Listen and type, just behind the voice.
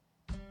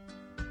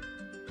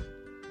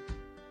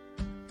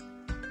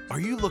Are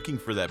you looking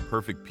for that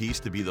perfect piece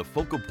to be the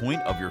focal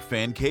point of your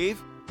fan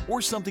cave?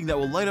 Or something that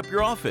will light up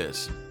your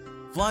office?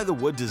 Fly the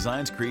Wood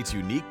Designs creates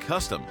unique,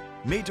 custom,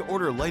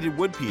 made-to-order lighted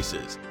wood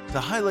pieces to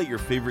highlight your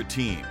favorite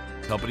team,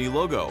 company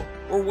logo,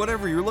 or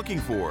whatever you're looking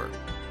for.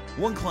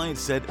 One client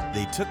said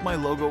they took my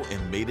logo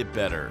and made it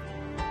better.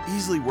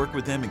 Easily work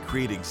with them and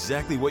create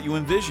exactly what you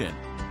envision,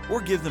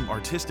 or give them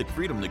artistic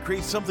freedom to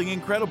create something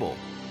incredible.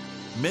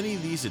 Many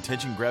of these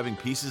attention-grabbing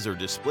pieces are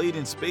displayed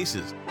in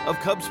spaces of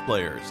Cubs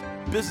players,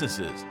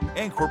 businesses,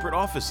 and corporate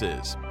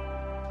offices.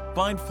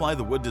 Find Fly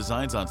the Wood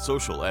Designs on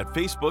social at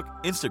Facebook,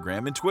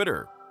 Instagram, and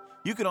Twitter.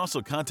 You can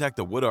also contact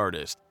the wood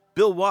artist,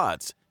 Bill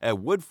Watts, at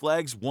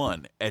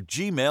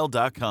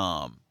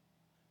woodflags1@gmail.com.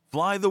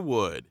 Fly the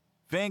Wood,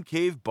 fan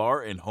cave,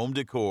 bar, and home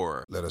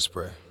decor. Let us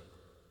pray.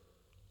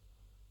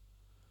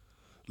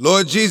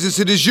 Lord Jesus,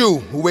 it is you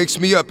who wakes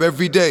me up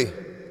every day,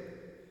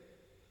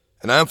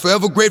 and I am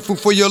forever grateful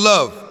for your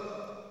love.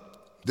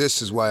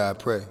 This is why I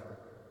pray.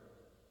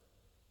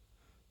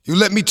 You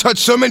let me touch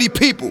so many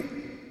people,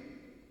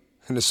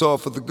 and it's all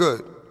for the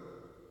good.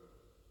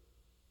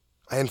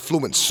 I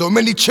influenced so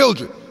many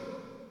children.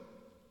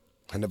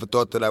 I never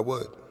thought that I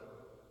would.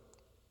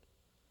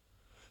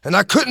 And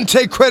I couldn't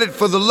take credit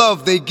for the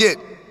love they get,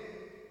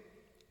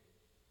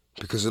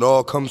 because it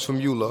all comes from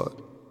you, Lord.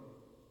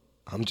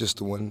 I'm just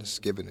the one that's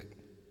giving it.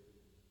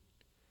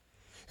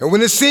 And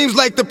when it seems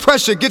like the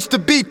pressure gets to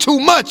be too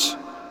much,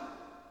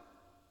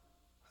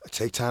 I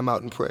take time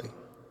out and pray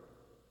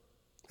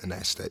and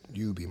ask that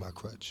you be my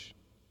crutch.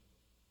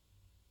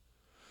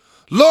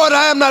 Lord,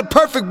 I am not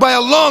perfect by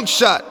a long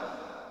shot.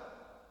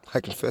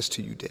 I confess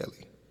to you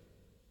daily.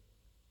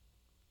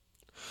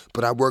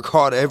 But I work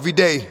hard every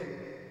day,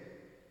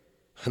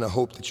 and I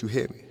hope that you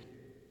hear me.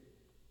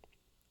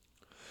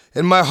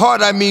 In my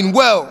heart, I mean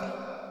well.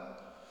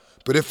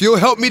 But if you'll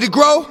help me to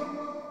grow,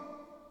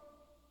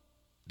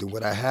 then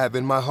what I have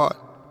in my heart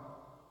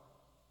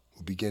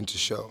will begin to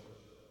show.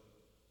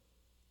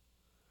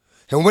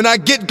 And when I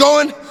get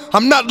going,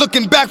 I'm not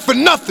looking back for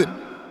nothing,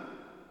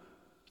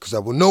 because I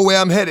will know where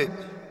I'm headed,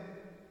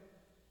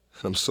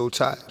 and I'm so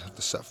tired of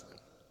the suffering.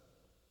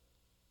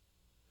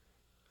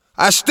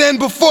 I stand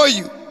before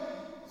you,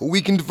 a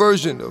weakened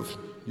version of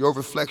your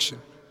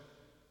reflection,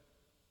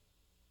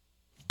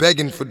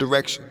 begging for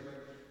direction,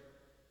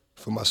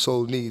 for my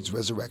soul needs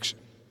resurrection.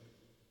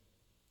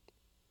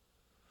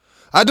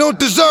 I don't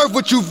deserve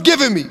what you've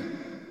given me,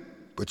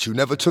 but you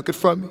never took it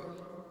from me,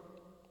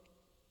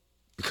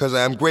 because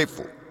I am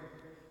grateful,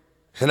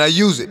 and I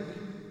use it,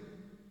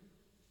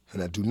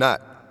 and I do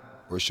not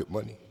worship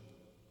money.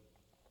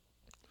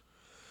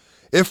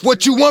 If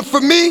what you want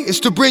from me is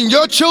to bring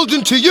your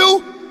children to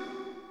you,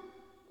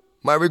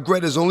 my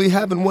regret is only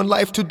having one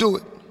life to do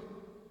it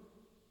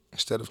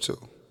instead of two.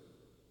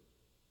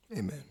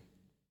 Amen.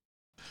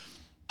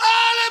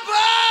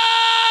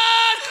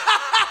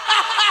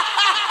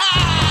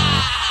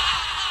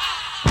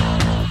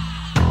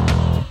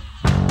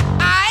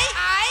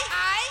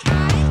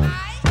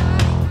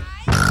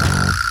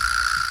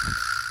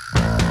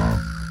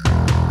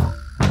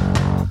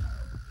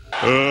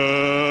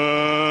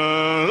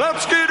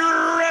 Let's get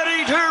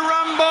ready to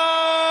rumble!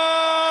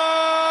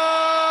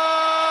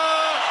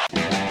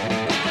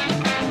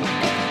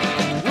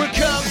 We're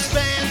Cubs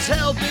fans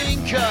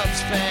helping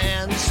Cubs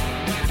fans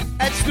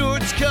at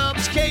Stewart's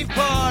Cubs Cave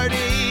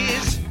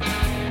parties.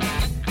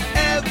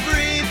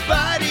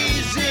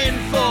 Everybody's in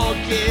for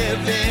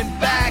giving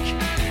back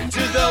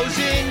to those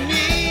in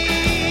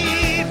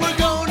need. We're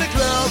going to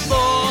Club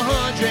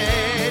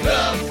 400.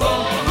 Club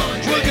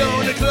 400. We're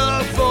going to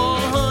Club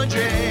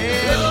 400.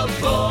 Club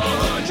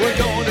 400. We're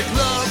going to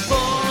Club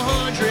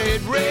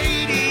 400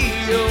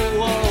 Radio,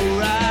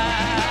 alright.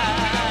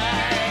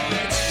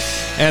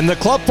 And the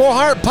Club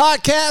 400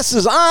 podcast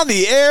is on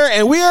the air,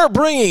 and we are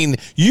bringing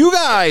you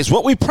guys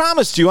what we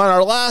promised you on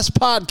our last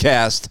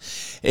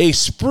podcast, a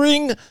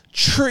spring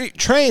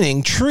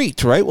training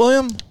treat, right,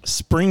 William?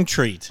 Spring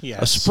treat,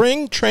 yes. A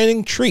spring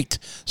training treat.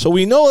 So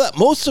we know that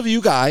most of you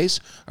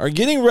guys are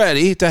getting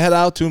ready to head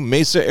out to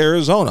Mesa,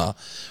 Arizona,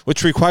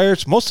 which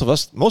requires most of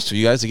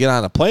you guys to get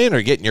on a plane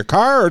or get in your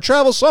car or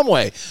travel some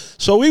way.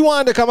 So we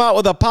wanted to come out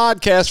with a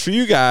podcast for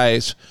you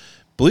guys.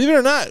 Believe it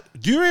or not,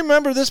 do you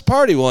remember this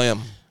party,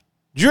 William?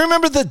 Do you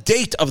remember the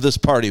date of this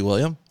party,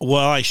 William?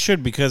 Well, I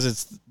should,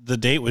 because the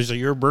date was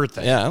your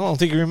birthday. Yeah, I don't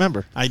think you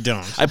remember. I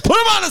don't. I put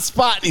him on the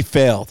spot and he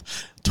failed.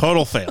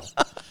 Total fail.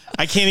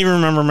 I can't even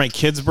remember my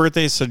kid's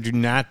birthday, so do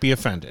not be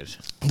offended.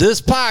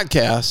 This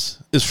podcast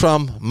is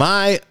from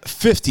my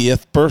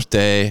 50th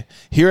birthday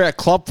here at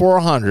Club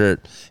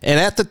 400. And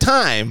at the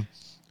time,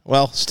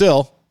 well,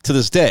 still to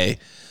this day,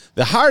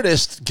 the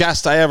hardest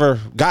guest I ever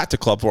got to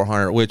Club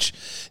 400, which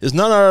is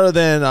none other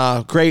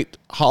than great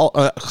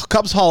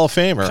Cubs Hall of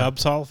Famer.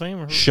 Cubs Hall of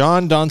Famer.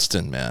 Shawon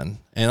Dunston, man.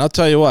 And I'll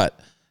tell you what,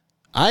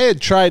 I had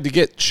tried to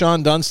get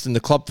Shawon Dunston to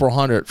Club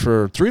 400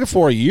 for 3 to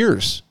 4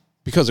 years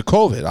because of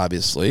COVID,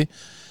 obviously.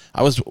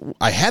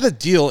 I had a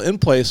deal in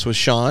place with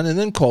Sean, and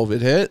then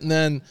COVID hit, and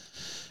then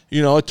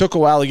it took a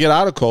while to get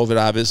out of COVID,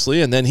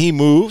 obviously, and then he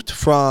moved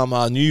from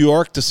New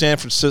York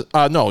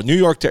to New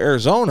York to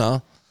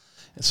Arizona.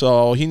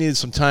 So he needed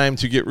some time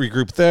to get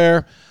regrouped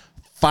there.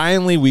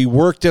 Finally, we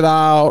worked it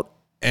out,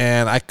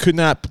 and I could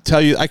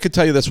tell you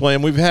this,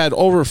 William. We've had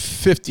over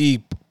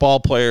 50 ball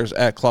players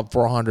at Club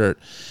 400.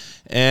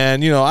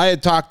 And, I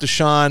had talked to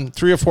Sean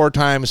 3 or 4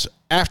 times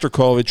after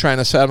COVID, trying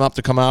to set him up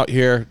to come out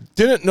here.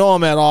 Didn't know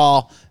him at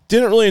all.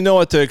 Didn't really know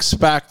what to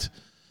expect.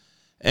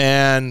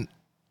 And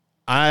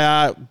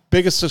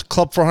biggest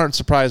Club 400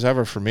 surprise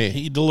ever for me.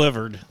 He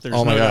delivered. There's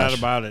no doubt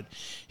about it.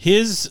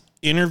 His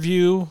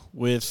interview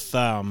with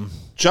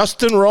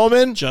Justin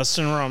Roman.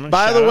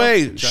 By the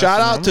way,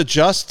 shout out to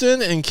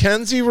Justin and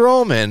Kenzie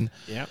Roman.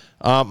 Yeah.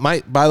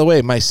 By the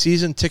way, my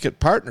season ticket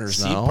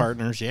partners now.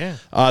 Partners, yeah.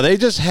 They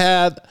just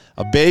had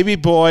a baby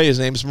boy. His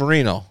name's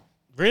Marino.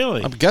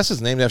 Really? I guess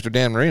it's named after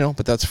Dan Marino,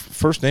 but that's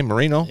first name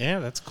Marino. Yeah,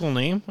 that's a cool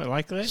name. I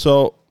like that.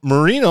 So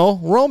Marino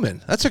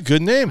Roman. That's a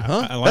good name,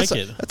 huh? I like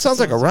it. That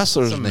sounds like a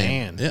wrestler's name.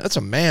 Man. Yeah, that's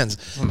a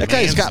man's. That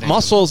guy's got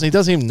muscles and he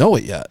doesn't even know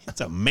it yet.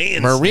 That's a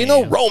man's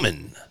Marino name.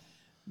 Roman.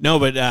 No,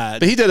 but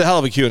he did a hell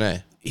of a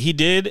Q&A. He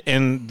did,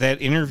 and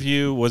that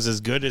interview was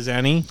as good as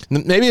any.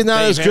 Maybe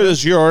not as good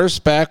as yours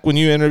back when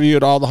you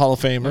interviewed all the Hall of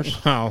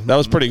Famers. Well, that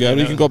was pretty good.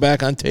 You can go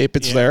back on tape.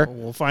 It's there.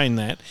 We'll find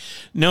that.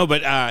 No,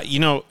 but,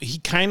 he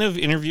kind of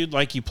interviewed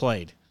like he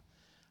played.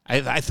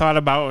 I thought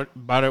about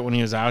it when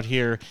he was out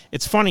here.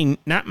 It's funny.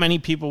 Not many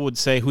people would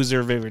say who's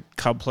their favorite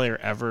Cub player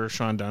ever,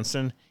 Shawon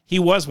Dunston. He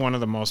was one of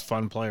the most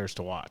fun players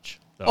to watch.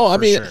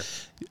 Sure.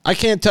 I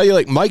can't tell you,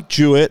 like Mike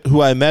Jewett,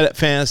 who I met at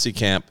fantasy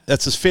camp,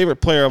 that's his favorite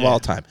player of all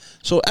time.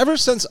 So ever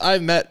since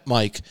I've met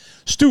Mike,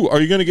 Stu,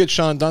 are you going to get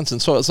Shawon Dunston?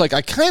 So it's like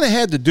I kind of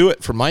had to do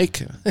it for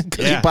Mike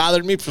because he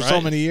bothered me for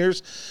so many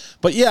years.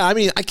 But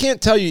I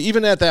can't tell you,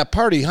 even at that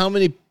party, how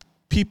many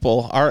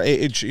people our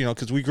age,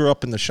 because we grew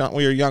up in when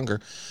we were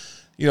younger,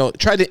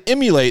 tried to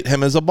emulate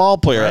him as a ball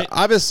player. Right.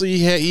 Obviously,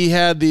 he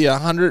had the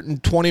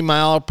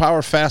 120-mile-per-hour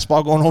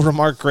fastball going over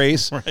Mark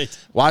Grace.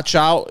 Right. Watch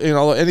out,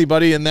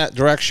 anybody in that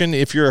direction.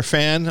 If you're a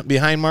fan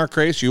behind Mark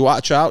Grace, you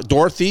watch out.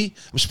 Dorothy,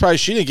 I'm surprised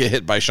she didn't get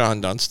hit by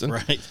Shawon Dunston.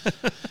 Right.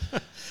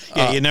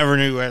 Yeah, you never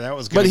knew where that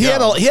was going to go.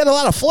 But he had a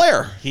lot of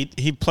flair.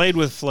 He played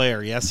with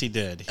flair. Yes, he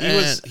did.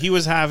 He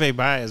was Javi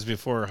Baez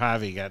before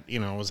Javi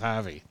was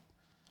Javi.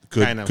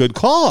 Good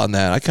call on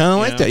that. I kind of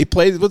like that. He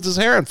played with his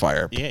hair on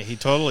fire. Yeah, he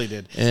totally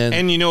did.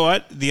 And you know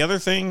what? The other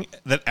thing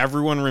that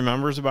everyone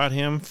remembers about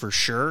him, for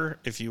sure,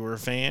 if you were a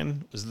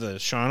fan, was the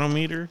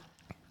Shawon-O-Meter.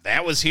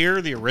 That was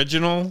here, the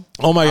original.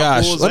 Oh, my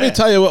gosh. Let me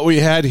tell you what we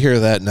had here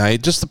that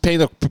night, just to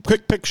paint a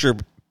quick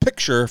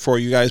picture for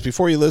you guys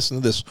before you listen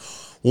to this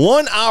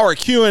 1-hour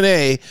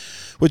Q&A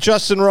with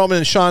Justin Roman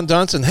and Shawon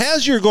Dunston.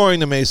 As you're going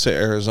to Mesa,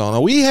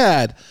 Arizona, we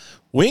had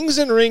Wings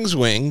and Rings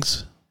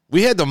Wings.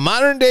 We had the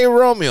modern day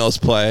Romeos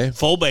play.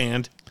 Full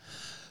band.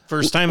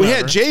 First time we ever.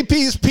 had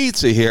JP's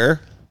Pizza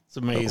here. It's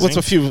amazing. With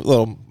a few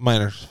little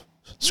minor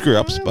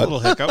screw-ups. A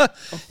little hiccup.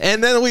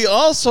 And then we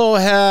also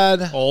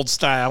had Old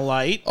Style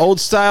Light.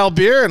 Old Style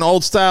Beer and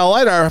Old Style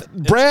Light, our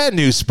brand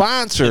new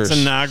sponsors.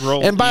 It's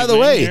inaugural. And by the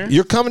way, here.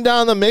 You're coming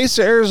down to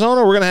Mesa,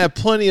 Arizona. We're going to have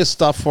plenty of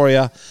stuff for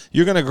you.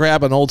 You're going to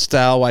grab an Old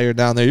Style while you're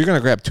down there. You're going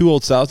to grab 2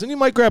 Old Styles. And you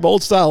might grab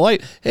Old Style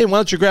Light. Hey, why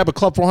don't you grab a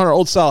Club 400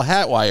 Old Style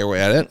hat while you're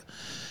at it?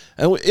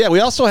 And we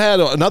also had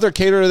another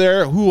caterer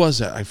there. Who was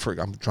that? I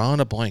forgot. I'm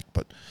drawing a blank,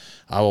 but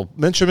I will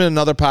mention him in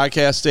another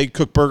podcast. They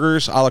cook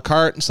burgers, a la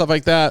carte, and stuff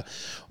like that.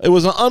 It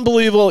was an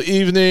unbelievable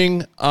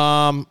evening.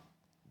 Sean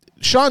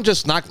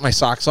just knocked my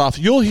socks off.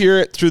 You'll hear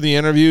it through the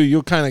interview.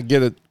 You'll kind of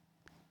get it,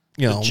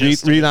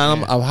 read on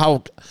him of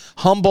how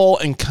humble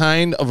and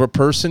kind of a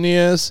person he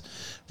is.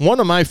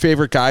 One of my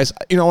favorite guys.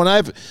 When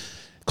I've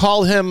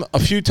called him a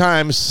few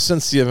times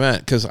since the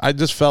event because I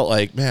just felt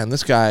like, man,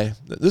 this guy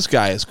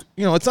is,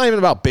 it's not even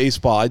about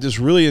baseball. I just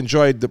really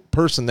enjoyed the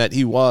person that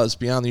he was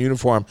beyond the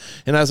uniform.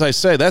 And as I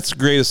say, that's the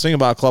greatest thing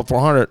about Club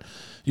 400.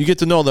 You get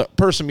to know the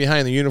person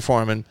behind the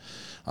uniform. And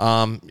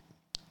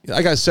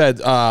like I said,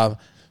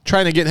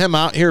 trying to get him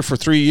out here for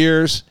 3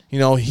 years,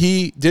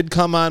 he did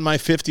come on my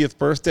 50th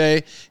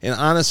birthday. And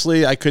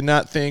honestly, I could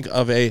not think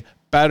of a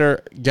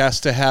better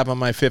guest to have on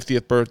my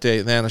 50th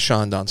birthday than a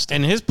Shawon Dunston.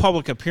 And his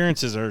public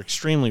appearances are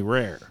extremely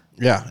rare.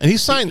 Yeah, and he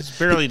signed. He's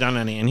barely done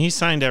any, and he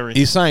signed everything.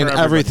 He signed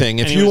everything.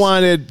 If you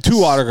wanted 2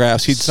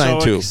 autographs, he'd sign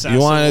 2. Accessible.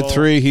 You wanted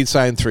 3, he'd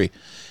sign 3.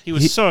 He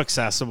was so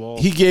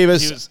accessible. He gave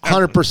us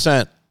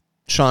 100%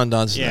 Shawon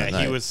Dunston. Yeah, that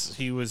he night.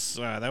 was.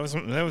 That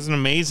was an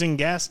amazing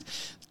guest.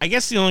 I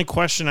guess the only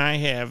question I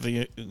have,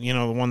 the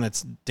one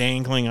that's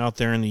dangling out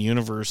there in the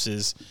universe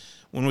is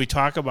when we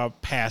talk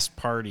about past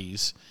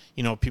parties.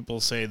 People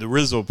say the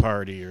Rizzo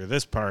party or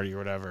this party or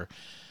whatever.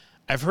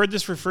 I've heard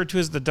this referred to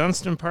as the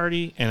Dunston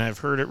party, and I've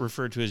heard it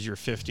referred to as your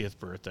 50th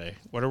birthday.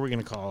 What are we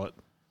going to call it?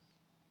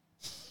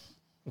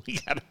 We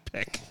got to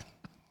pick.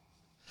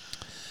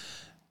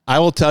 I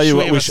will tell you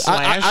what we should.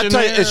 I'll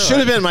tell you, it should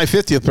have been my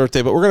 50th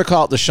birthday, but we're going to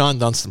call it the Shawon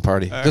Dunston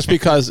party. Okay. Just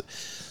because,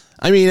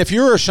 if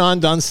you're a Shawon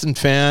Dunston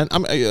fan,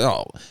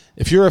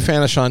 if you're a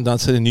fan of Shawon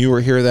Dunston and you were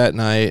here that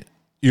night,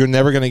 you're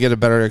never going to get a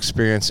better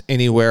experience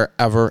anywhere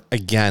ever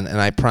again, and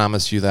I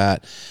promise you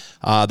that.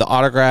 The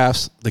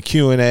autographs, the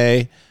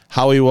Q&A,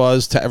 how he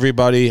was to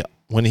everybody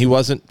when he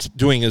wasn't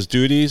doing his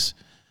duties.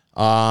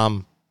 We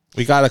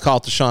got to call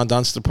it the Shawon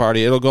Dunston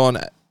party. It will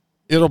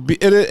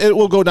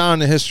go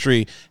down in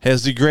history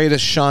as the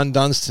greatest Shawon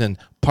Dunston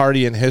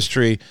party in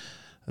history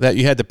that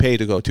you had to pay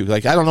to go to.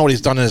 Like, I don't know what he's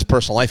done in his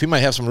personal life. He might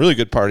have some really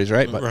good parties,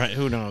 right? But right,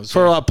 who knows?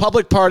 For a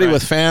public party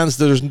with fans,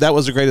 that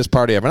was the greatest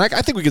party ever. And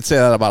I think we could say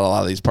that about a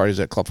lot of these parties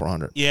at Club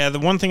 400. Yeah, the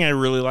one thing I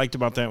really liked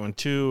about that one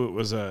too, it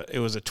was a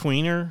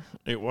tweener.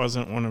 It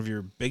wasn't one of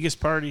your biggest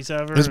parties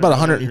ever. It was about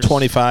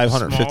 125,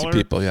 150 smaller.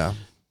 people, yeah.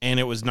 And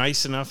it was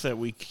nice enough that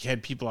we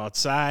had people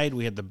outside.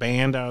 We had the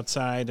band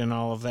outside and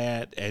all of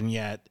that, and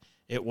yet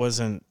it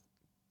wasn't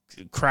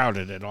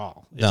crowded at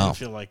all. It didn't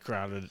feel like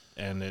crowded,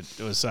 and it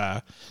was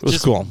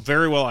just cool.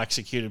 Very well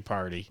executed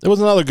party. It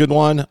was another good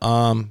one.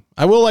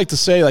 I will like to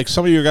say, like,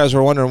 some of you guys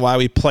were wondering why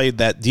we played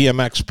that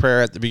DMX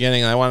prayer at the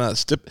beginning, and I want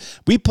to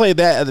we played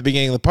that at the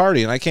beginning of the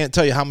party, and I can't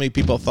tell you how many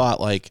people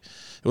thought like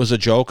it was a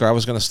joke or I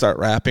was going to start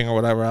rapping or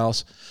whatever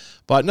else.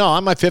 But no,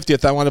 on my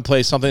 50th, I wanted to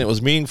play something that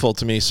was meaningful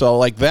to me. So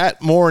like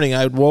that morning,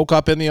 I woke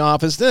up in the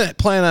office, didn't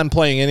plan on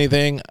playing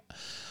anything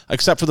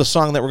except for the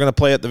song that we're going to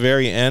play at the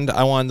very end.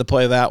 I wanted to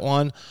play that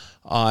one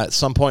at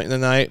some point in the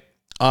night.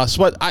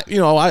 So what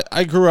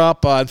I grew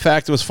up. In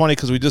fact, it was funny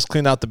because we just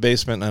cleaned out the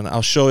basement, and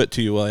I'll show it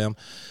to you, William.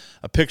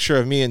 A picture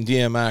of me and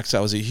DMX.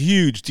 I was a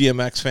huge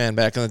DMX fan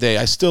back in the day.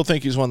 I still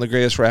think he's one of the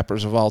greatest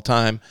rappers of all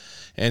time,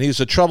 and he's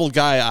a troubled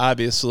guy,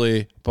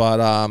 obviously. But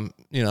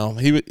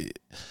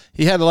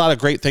he had a lot of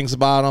great things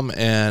about him,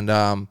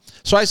 and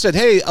so I said,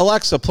 "Hey,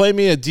 Alexa, play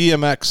me a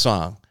DMX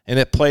song," and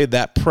it played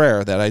that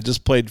prayer that I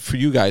just played for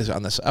you guys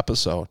on this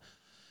episode.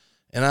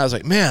 And I was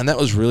like, man, that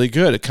was really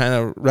good. It kind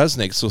of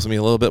resonates with me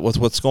a little bit with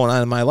what's going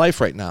on in my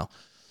life right now.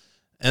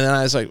 And then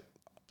I was like,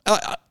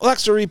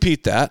 Alexa,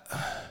 repeat that.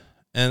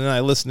 And then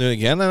I listened to it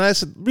again, and I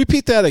said,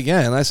 repeat that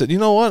again. And I said, you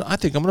know what? I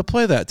think I'm going to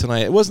play that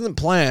tonight. It wasn't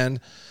planned.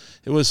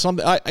 It was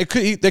something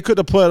they could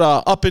have put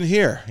Up in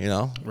Here,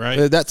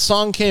 Right. That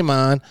song came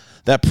on,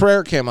 that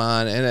prayer came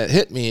on, and it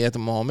hit me at the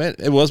moment.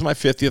 It was my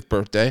 50th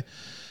birthday.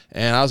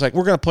 And I was like,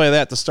 we're going to play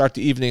that to start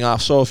the evening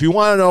off. So if you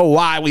want to know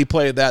why we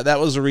played that, that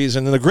was the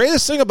reason. And the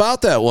greatest thing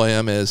about that,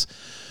 William, is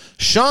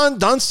Shawon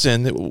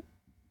Dunston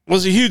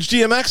was a huge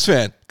DMX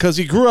fan because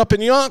he grew up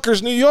in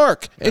Yonkers, New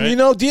York. And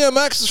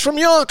DMX is from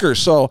Yonkers.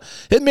 So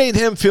it made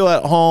him feel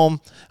at home.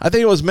 I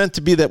think it was meant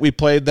to be that we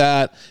played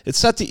that. It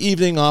set the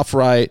evening off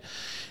right.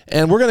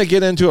 And we're going to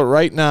get into it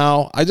right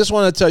now. I just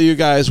want to tell you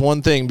guys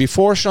one thing.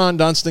 Before Shawon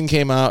Dunston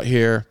came out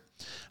here,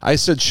 I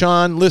said,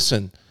 Shawon,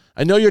 listen,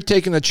 I know you're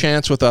taking a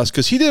chance with us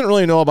because he didn't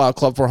really know about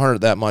Club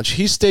 400 that much.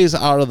 He stays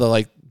out of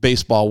the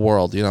baseball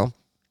world, And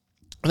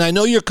I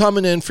know you're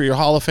coming in for your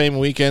Hall of Fame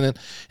weekend, and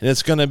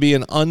it's going to be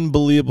an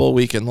unbelievable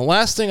weekend. The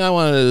last thing I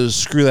want to do is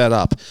screw that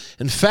up.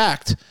 In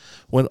fact,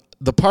 when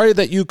the party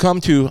that you come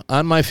to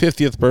on my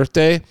 50th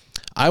birthday,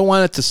 I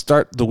wanted to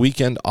start the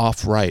weekend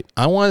off right.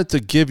 I want to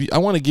give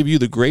you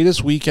the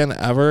greatest weekend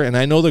ever, and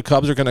I know the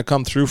Cubs are going to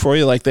come through for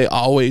you like they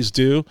always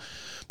do.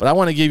 But I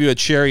want to give you a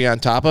cherry on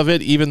top of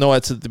it, even though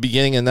it's at the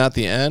beginning and not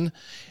the end.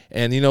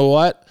 And you know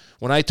what?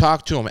 When I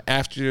talked to him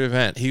after the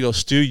event, he goes,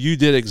 Stu, you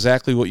did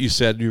exactly what you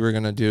said you were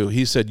going to do.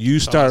 He said, you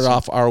started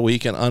off our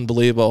weekend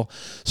unbelievable.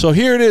 So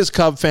here it is,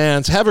 Cub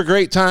fans. Have a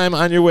great time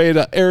on your way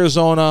to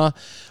Arizona.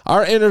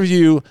 Our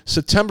interview,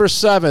 September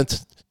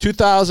 7th,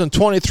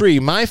 2023,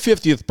 my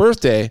 50th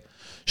birthday,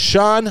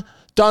 Shawon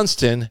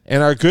Dunston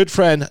and our good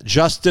friend,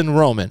 Justin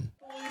Roman.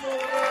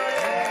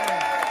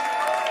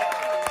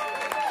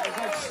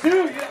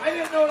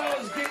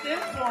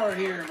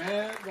 Here,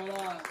 man. But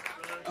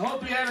I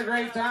hope you had a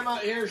great time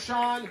out here,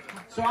 Shawon.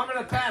 So I'm going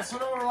to pass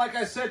it over, like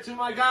I said, to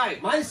my guy,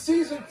 my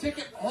season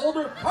ticket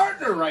holder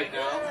partner right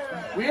now.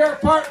 We are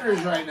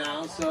partners right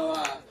now.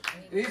 So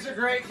he's a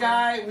great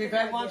guy. We've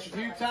had lunch a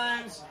few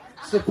times.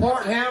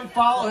 Support him,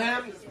 follow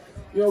him.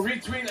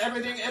 Retweet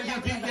everything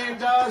MVP Game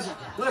does.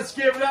 Let's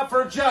give it up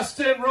for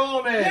Justin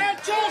Roman. Yeah,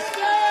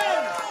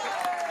 Justin!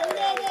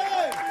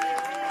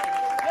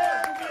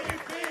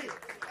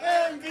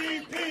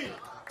 MVP!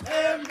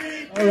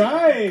 All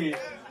right.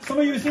 Some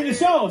of you have seen the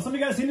show. Some of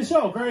you guys seen the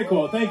show. Very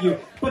cool. Thank you.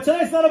 But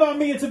tonight's not about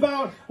me. It's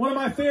about one of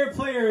my favorite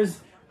players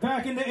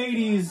back in the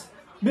 80s,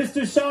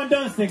 Mr. Shawon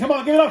Dunston. Come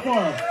on, give it up for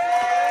him.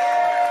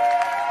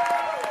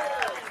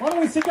 Why don't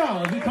we sit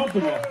down? Let's be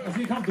comfortable. Let's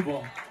be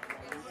comfortable.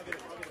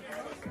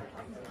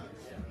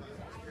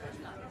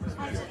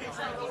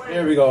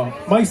 There we go.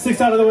 Mike 6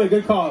 out of the way.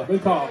 Good call.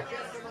 Good call.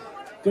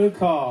 Good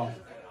call.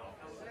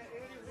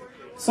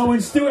 So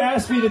when Stu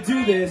asked me to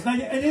do this, and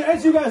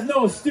as you guys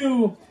know,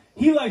 Stu,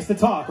 he likes to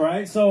talk,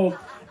 right? So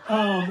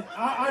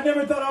I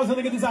never thought I was going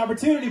to get this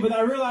opportunity, but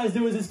I realized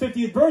it was his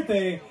 50th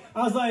birthday.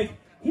 I was like,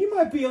 he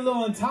might be a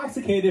little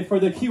intoxicated for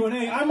the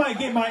Q&A. I might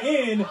get my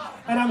in,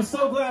 and I'm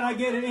so glad I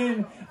get it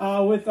in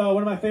with one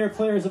of my favorite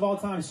players of all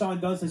time,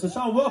 Shawon Dunston. So,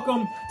 Shawon,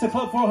 welcome to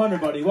Club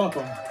 400, buddy.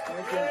 Welcome.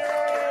 Thank you.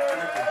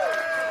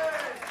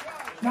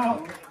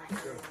 Now,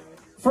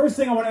 first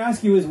thing I want to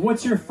ask you is,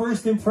 what's your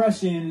first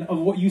impression of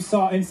what you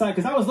saw inside?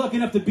 Because I was lucky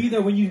enough to be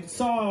there when you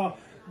saw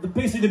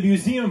basically the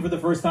museum for the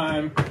first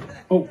time.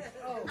 Oh.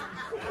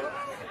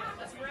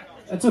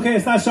 That's okay,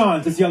 it's not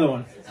Shawon's, it's the other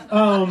one.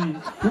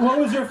 What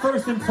was your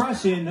first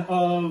impression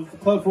of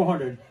Club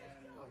 400?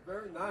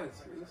 Very nice.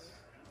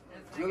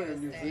 It's really a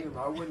museum.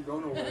 I wouldn't go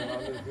nowhere if I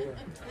lived here.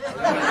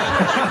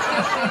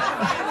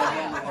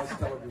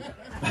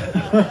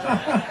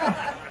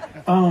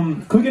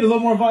 Could we get a little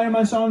more volume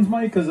on Shawon's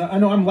mic? Because I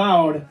know I'm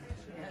loud.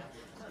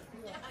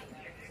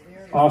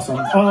 Awesome.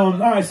 All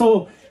right,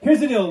 so here's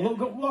the deal.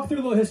 Walk through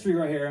a little history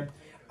right here.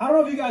 I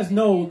don't know if you guys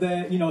know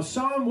that,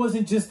 Shawon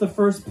wasn't just the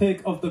first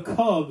pick of the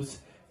Cubs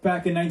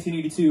back in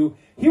 1982.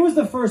 He was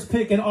the first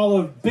pick in all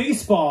of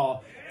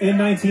baseball in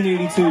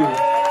 1982.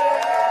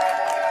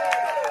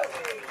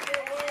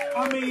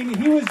 I mean,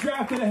 he was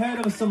drafted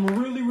ahead of some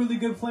really, really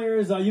good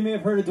players. You may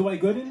have heard of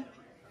Dwight Gooden.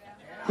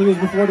 He was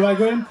before Dwight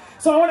Gooden.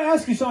 So I want to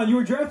ask you, Shawon, you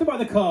were drafted by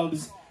the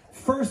Cubs,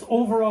 first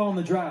overall in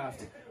the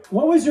draft.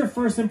 What was your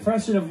first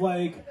impression of,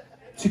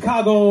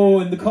 Chicago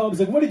and the Cubs?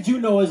 What did you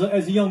know as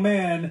a young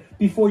man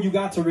before you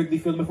got to Wrigley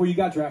Field, before you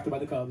got drafted by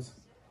the Cubs?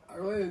 I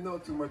really didn't know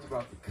too much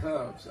about the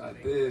Cubs. I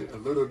did a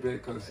little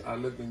bit because I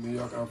lived in New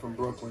York. I'm from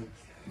Brooklyn.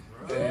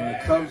 And the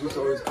Cubs used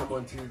to always come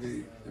on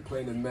TV and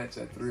play the Mets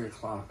at 3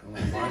 o'clock. I'm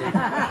like, why they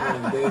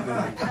playing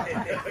their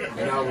games?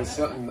 And all of a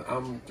sudden,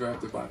 I'm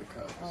drafted by the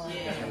Cubs.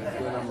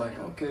 And then I'm like,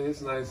 okay,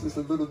 it's nice. It's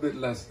a little bit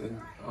less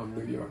than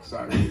New York, so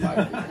I really like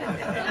it.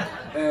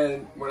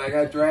 And when I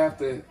got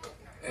drafted,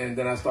 and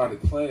then I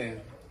started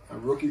playing,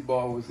 rookie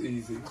ball was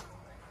easy.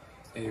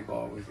 A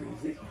ball was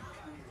easy.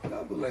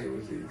 Double A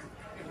was easy.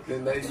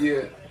 Then that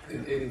year,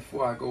 in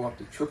 '84, I go up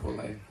to Triple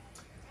A.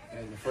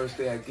 And the first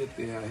day I get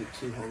there, I hit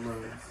 2 home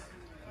runs.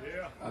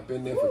 I've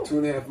been there for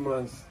 2.5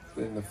 months.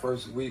 Then the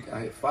first week, I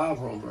hit 5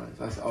 home runs.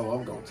 I said, oh,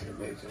 I'm going to the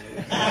major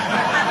league.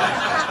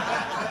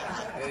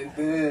 And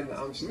then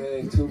I'm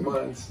staying 2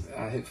 months.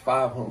 I hit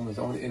 5 home runs.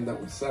 I only end up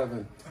with 7.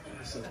 And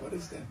I said, what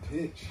is that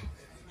pitch?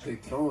 They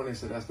throwing. They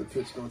said, that's the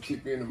pitch going to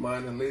keep me in the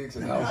minor leagues.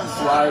 And that was the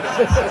slider.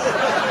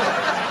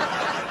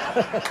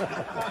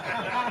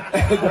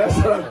 And that's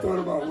what I thought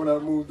about when I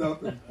moved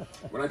up. And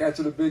when I got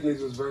to the big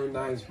leagues, it was very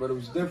nice, but it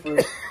was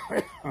different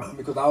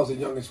because I was the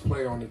youngest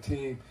player on the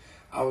team.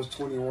 I was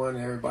 21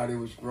 and everybody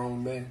was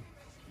grown men.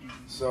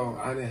 So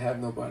I didn't have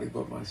nobody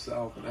but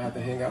myself, and I had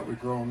to hang out with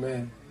grown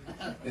men.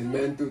 And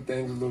men do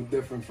things a little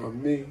different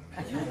from me.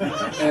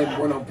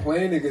 And when I'm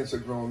playing against a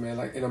grown man,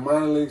 like in the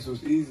minor leagues, it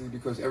was easy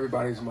because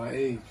everybody's my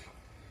age.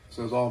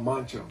 So it's all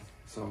macho.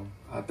 So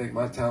I think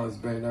my talent's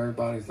better than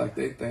everybody's like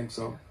they think,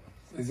 so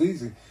it's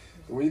easy.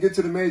 But when you get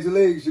to the major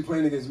leagues, you're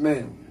playing against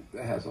men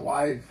that has a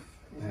wife,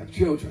 that have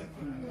children.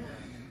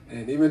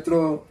 And even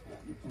though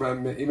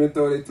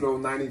they throw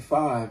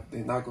 95,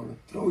 they're not going to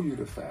throw you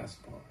the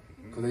fastball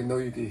because they know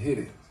you can hit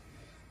it.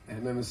 And I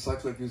remember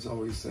Sutcliffe used to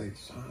always say,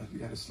 Sean, you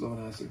got to slow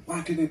down. I said,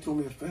 why can't they throw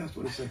me a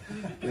fastball? They said,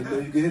 they know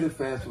you can hit a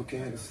fastball,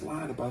 can't hit a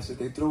slider. But I said,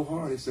 they throw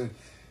hard. They said,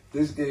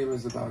 this game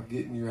is about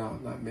getting you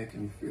out, not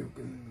making you feel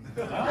good.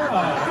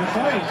 Ah, good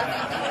point.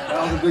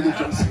 That was a big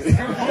adjustment.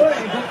 Good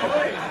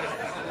point.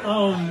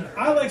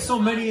 I, like so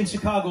many in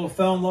Chicago,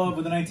 fell in love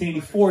with the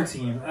 1984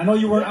 team. I know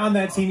you weren't on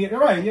that team yet.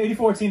 Right, the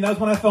 84 team, that was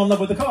when I fell in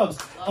love with the Cubs.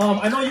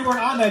 I know you weren't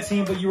on that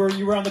team, but you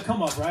were on the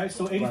come up, right?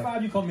 So 85,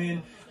 right. You come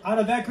in. Out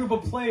of that group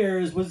of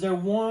players, was there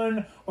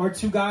 1 or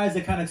 2 guys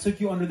that kind of took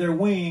you under their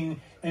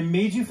wing and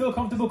made you feel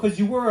comfortable? Because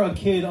you were a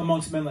kid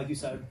amongst men, like you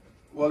said.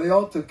 Well, they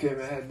all took care of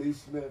me. I had Lee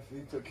Smith.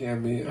 He took care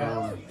of me.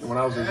 When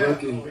I was a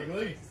rookie,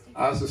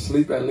 I used to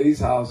sleep at Lee's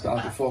house. I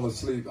used to fall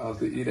asleep. I used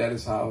to eat at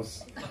his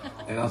house,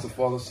 and I used to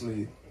fall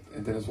asleep.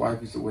 And then his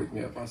wife used to wake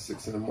me up about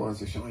 6 in the morning and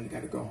say, Sean, you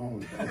got to go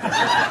home. You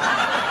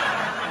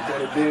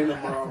got a game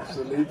tomorrow.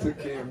 So Lee took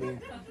care of me.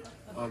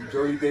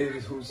 Joey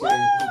Davis, who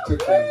took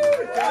care of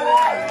me.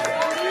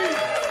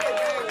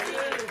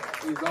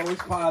 He was always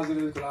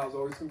positive because I was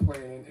always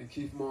complaining. And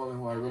Keith Moreland,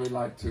 who I really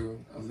liked too,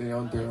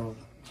 Leon Durham.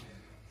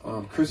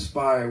 Chris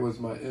Spire was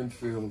my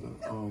infield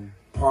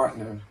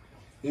partner.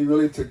 He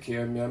really took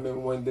care of me. I remember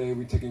one day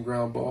we taking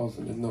ground balls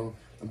and the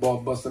ball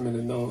busted him in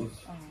the nose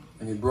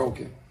and he broke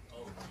it.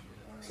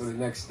 So the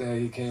next day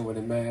he came with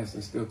a mask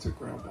and still took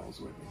ground balls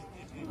with me.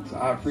 So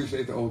I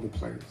appreciate the older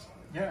players.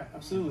 Yeah,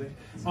 absolutely.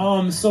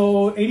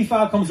 So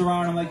 85 comes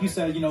around, and like you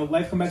said,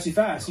 life comes at you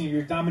fast.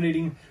 You're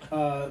dominating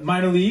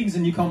minor leagues,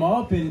 and you come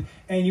up, and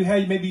you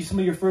had maybe some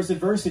of your first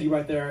adversity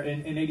right there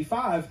in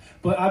 85.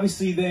 But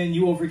obviously, then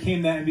you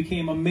overcame that and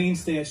became a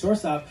mainstay at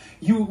shortstop.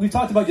 We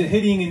talked about your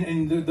hitting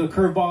and the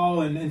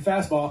curveball and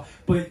fastball,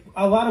 but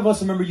a lot of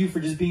us remember you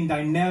for just being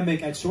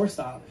dynamic at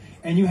shortstop,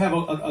 and you have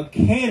a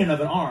cannon of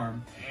an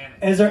arm.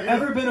 Has there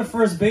ever been a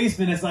first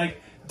baseman that's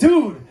like,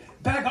 dude,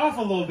 back off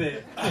a little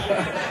bit?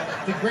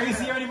 Did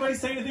Gracie or anybody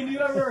say anything to you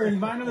ever, or in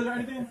minors or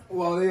anything?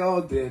 Well, they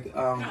all did.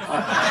 Okay.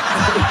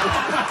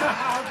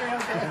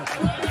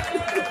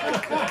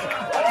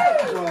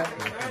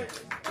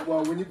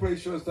 Well, when you play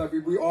shortstop,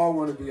 we all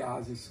want to be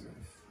Ozzie Smith.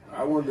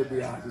 I wanted to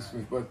be Ozzie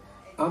Smith, but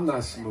I'm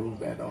not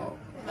smooth at all.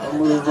 I'm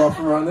a little rough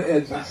around the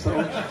edges. So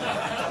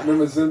I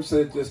remember Zim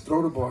said, just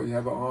throw the ball. You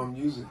have an arm,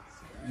 use it.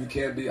 You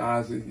can't be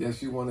Ozzy.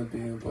 Yes, you want to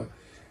be him, but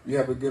you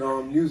have a good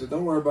arm, use it.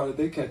 Don't worry about it.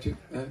 They catch it.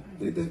 And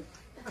they did.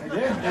 They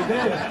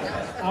did.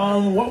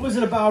 What was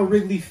it about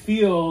Wrigley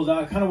Field?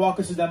 Kind of walk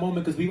us through that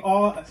moment, because we've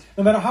all,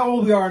 no matter how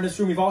old we are in this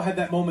room, we've all had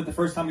that moment the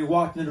first time we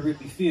walked into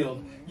Wrigley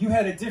Field. You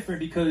had it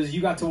different because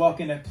you got to walk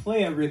in and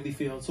play at Wrigley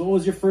Field. So what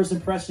was your first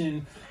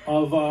impression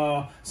of,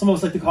 some of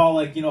us like to call,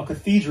 like, you know, a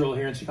cathedral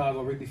here in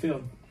Chicago, Wrigley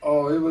Field?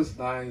 Oh, it was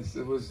nice.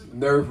 It was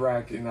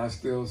nerve-wracking. I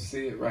still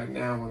see it right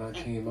now when I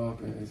came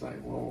up, and it's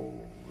like, whoa,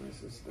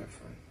 this is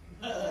different.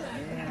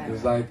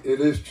 It's like,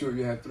 it is true.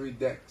 You have 3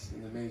 decks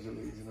in the major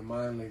leagues. In the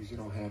minor leagues, you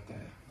don't have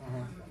that.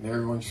 And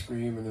everyone's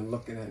screaming and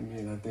looking at me,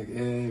 and I think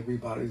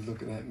everybody's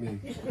looking at me.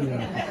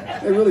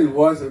 It really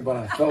wasn't, but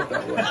I felt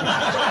that way.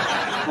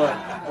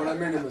 But when I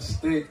made a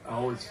mistake, I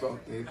always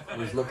felt they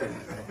was looking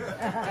at me.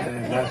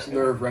 And that's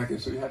nerve-wracking,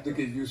 so you have to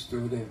get used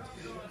to it. And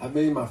I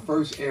made my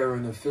first error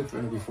in the 5th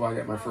inning before I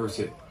got my first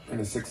hit in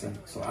the 6th inning,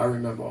 so I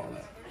remember all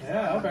that.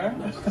 Yeah, okay.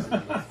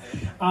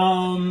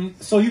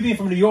 So you being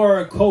from New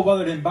York, cold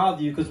weather didn't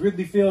bother you, because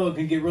Wrigley Field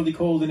can get really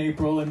cold in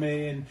April and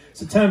May and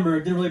September.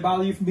 It didn't really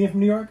bother you from being from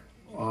New York?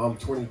 I'm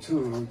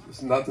 22.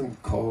 It's nothing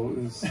cold.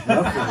 It's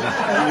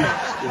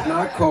nothing. It's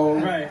not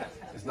cold. Right.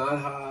 It's not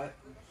hot.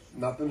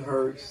 Nothing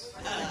hurts.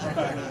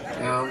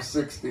 Now I'm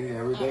 60.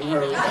 Everything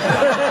hurts.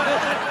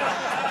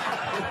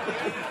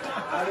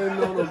 I didn't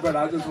know no better.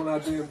 I just went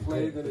out there and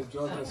played and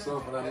enjoyed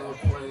myself, and I love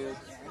playing.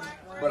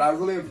 But I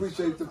really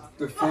appreciate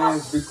the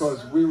fans,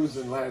 because we was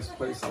in last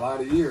place a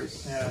lot of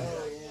years. Yeah.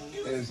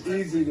 And it's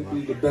easy to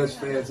be the best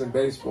fans in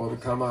baseball to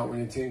come out when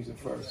your team's in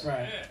first.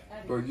 Right.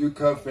 But you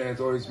Cub fans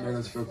always made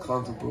us feel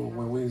comfortable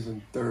when we was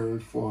in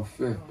 3rd, 4th,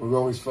 5th. But we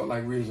always felt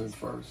like we was in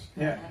first.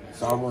 Yeah.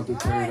 So I wanted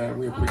to tell you that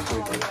we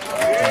appreciate that.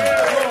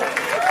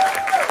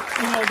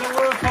 You know, there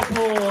were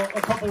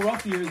a couple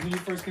rough years when you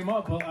first came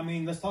up. But I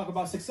mean, let's talk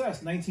about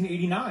success.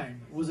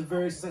 1989 was a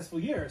very successful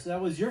year. So that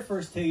was your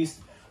first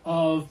taste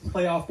of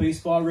playoff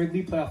baseball at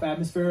Wrigley, playoff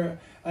atmosphere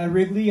at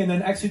Wrigley, and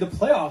then actually the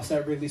playoffs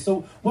at Wrigley.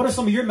 So what are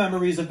some of your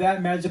memories of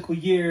that magical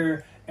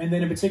year, and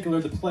then in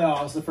particular the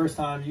playoffs, the first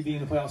time you being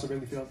in the playoffs at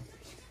Wrigley Field?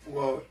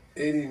 Well,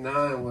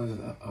 89 was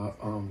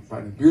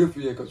a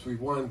beautiful year because we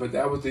won, but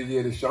that was the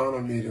year the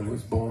Shawon-O-Meter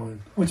was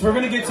born. Which we're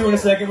going to get to in a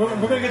second. We're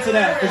going to get to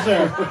that for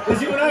sure.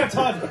 Because you and I have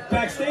talked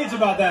backstage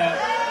about that.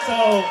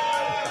 So,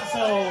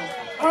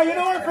 oh, you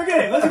know what?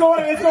 Forget it. Let's go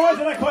right to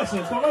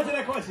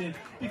that question.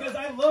 Because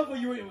I love what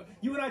you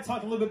and I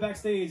talked a little bit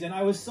backstage, and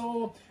I was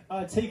so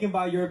taken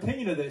by your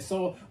opinion of this.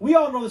 So we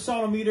all know the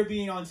Shawon-O-Meter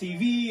being on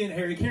TV and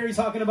Harry Carey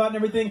talking about it and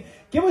everything.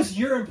 Give us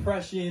your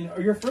impression,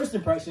 or your first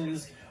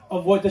impressions,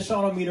 of what the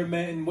Shawon-O-Meter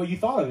meant and what you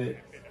thought of it.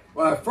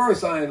 Well, at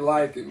first I didn't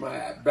like it.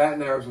 My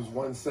batting average was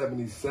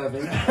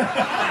 177.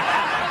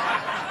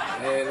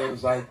 And it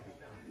was like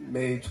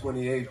May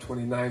 28th,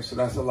 29th, so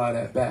that's a lot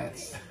at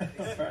bats.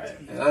 Right.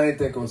 And I didn't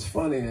think it was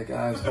funny that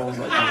guys hold up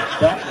my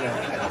batting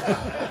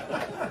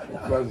average.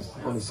 Because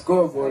on the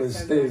scoreboard it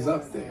stays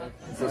up there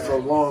for so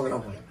long, and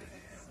I'm like,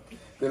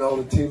 then all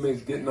the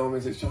teammates getting on me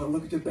and say, Shawon,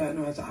 look at your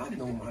batting average. I said, I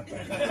know my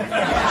batting average.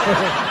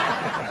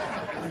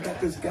 I got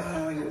this guy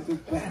out here, this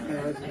batting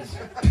average is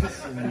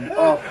pissing me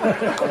off.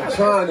 I'm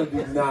trying to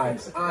be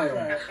nice. I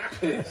am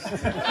pissed.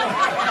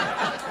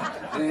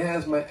 And he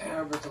has my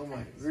average. I'm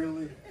like,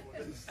 really?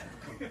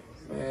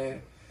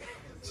 Man.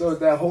 So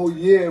that whole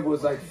year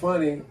was like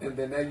funny, and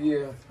then that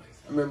year, I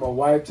remember my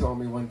wife told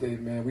me one day,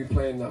 man, we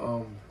playing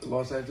the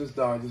Los Angeles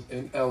Dodgers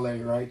in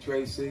LA, right,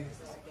 Tracy?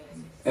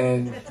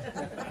 And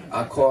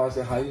I called, I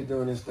said, how you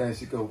doing this day?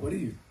 She go, what are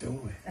you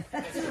doing?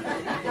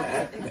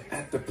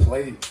 At the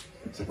plate.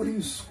 I said, what are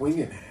you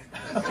swinging at?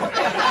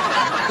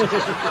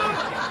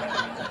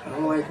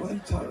 I'm like, what are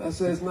you talking? I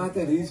said, it's not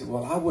that easy.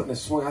 Well, I wouldn't have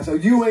swung. I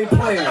said, you ain't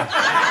playing. And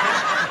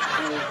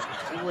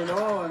it went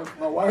on.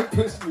 My wife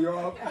pissed me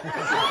off. The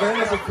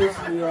fans have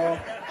pissed me off.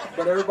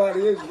 But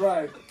everybody is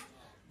right.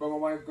 But my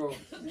wife goes,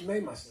 you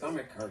made my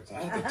stomach hurt. So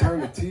I had to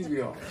turn the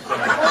TV off. So, oh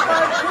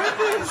my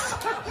goodness.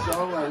 So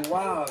I'm like,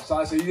 wow. So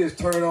I said, you just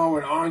turn it on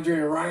when Andre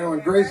and Rhino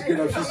and Grace get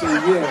up. She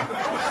said, yeah.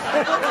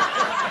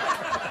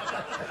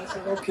 I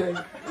said, okay.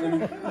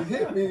 And it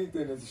hit me.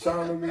 Then it's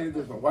Shawon-O-Meter.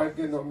 There's my wife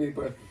getting on me.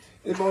 But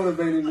it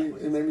motivated me.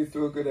 It made me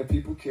feel good that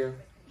people care.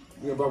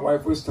 You know, my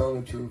wife was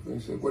telling the truth.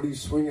 And she said, what are you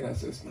swinging? I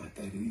said, it's not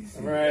that easy.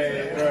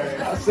 Right.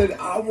 I said,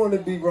 I want to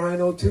be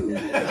Rhino too.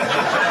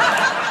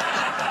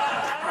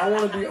 I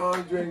want to be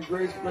Andre and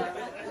Grace, but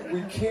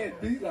we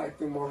can't be like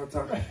them all the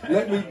time.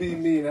 Let me be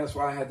me, and that's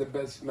why I had the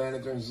best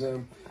manager in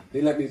Zim.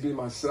 He let me be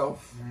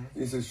myself.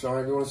 He said,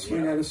 Shawon, if you want to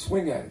swing at it,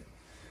 swing at it.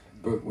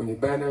 But when your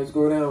batting average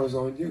go down, it's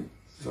on you.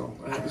 So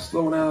I had to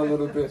slow down a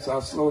little bit, so I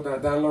slowed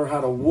down. Then I learned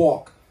how to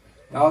walk.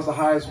 That was the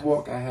highest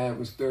walk I had,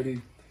 was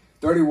 30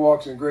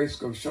 walks, and Grace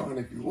goes, Shawon,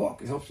 if you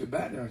walk, it helps your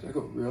batting average. I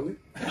go, really?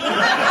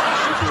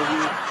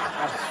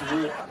 I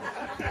swear.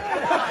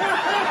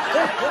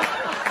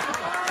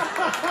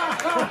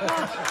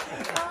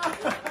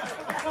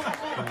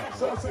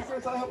 So I said,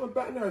 Chris, I help him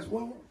bat nurse.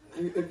 Well,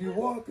 if you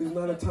walk, it's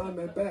not a time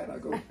at bat. I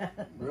go,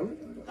 really?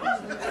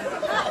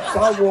 So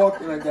I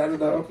walked and I got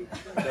it up.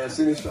 And I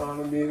seen the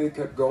Shawon-O-Meter, it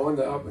kept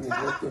going up, and it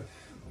went to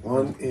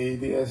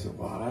 180. I said,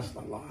 wow, that's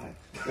a lot.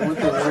 It went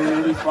to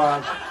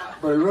 185.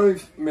 But it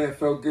really, man,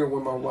 felt good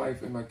when my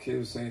wife and my kids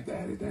were saying,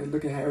 Daddy,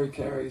 look at Harry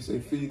Carey. He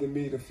said, feed the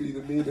meter, feed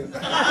the meter. And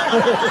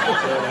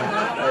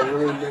that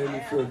really made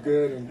me feel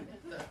good. And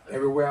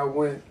everywhere I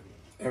went,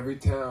 every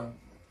town,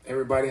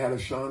 everybody had a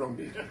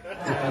Shawon-O-Meter.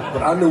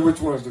 But I knew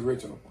which one was the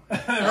original one.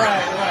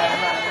 Right.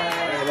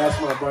 And that's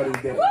my buddy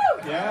Dave.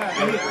 Yeah.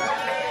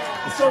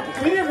 So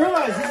we didn't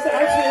realize this is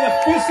actually an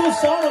official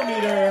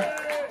Shawon-O-Meter.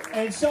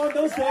 And Shawon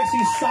Dunston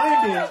actually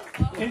signed it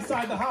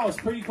inside the house.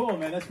 Pretty cool,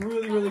 man. That's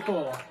really, really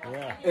cool.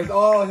 Yeah. It's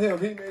all him.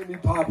 He made me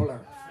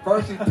popular.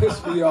 First he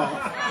pissed me off.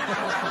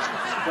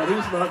 But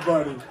he's my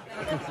buddy.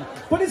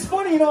 But it's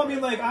funny, you know, I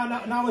mean, like,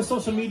 now with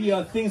social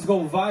media, things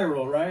go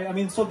viral, right? I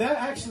mean, so that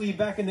actually,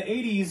 back in the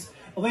 80s,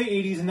 late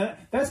 80s, and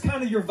that's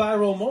kind of your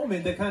viral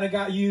moment that kind of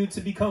got you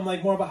to become,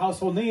 like, more of a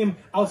household name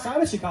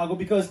outside of Chicago,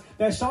 because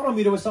that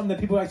Shawon-O-Meter was something that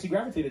people actually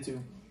gravitated to.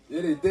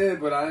 Yeah, they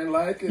did, but I didn't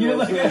like it. You didn't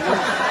like it?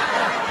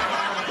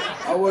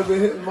 I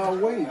wasn't hitting my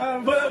weight.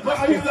 But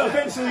I mean,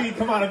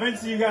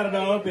 eventually you got it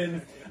up,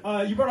 and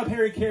you brought up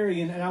Harry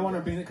Carey, and I want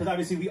to bring it because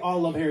obviously we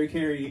all love Harry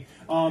Carey.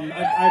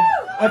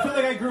 I feel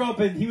like I grew up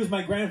and he was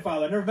my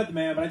grandfather. I never met the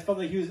man, but I felt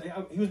like he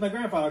was my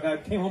grandfather. I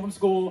came home from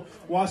school,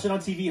 watched it on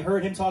TV,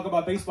 heard him talk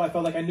about baseball. I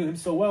felt like I knew him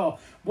so well.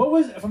 What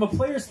was, from a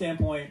player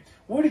standpoint,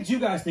 what did you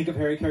guys think of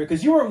Harry Carey?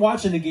 Because you weren't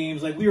watching the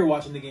games like we were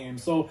watching the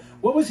games. So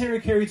what was Harry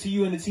Carey to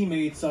you and the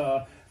teammates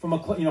from a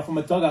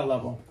dugout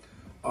level?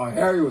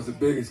 Harry was the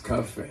biggest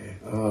Cub fan.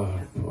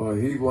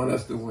 Boy, he wanted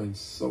us to win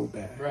so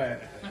bad. Right.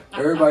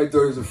 Everybody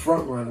thought he was a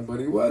front runner, but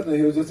he wasn't.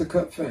 He was just a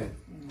Cub fan.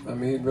 I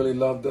mean, he really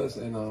loved us.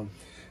 And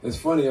it's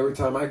funny, every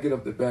time I get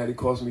up to bat, he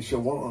calls me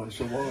Shawon.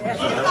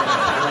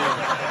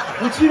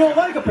 Which you don't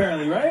like,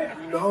 apparently, right?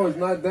 No, it's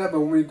not that, but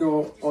when we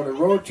go on a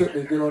road trip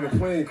and get on the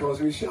plane, he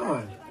calls me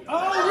Sean.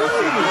 Oh,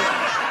 really?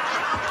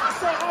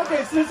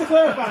 So just to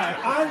clarify,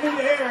 on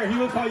the air, he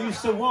will call you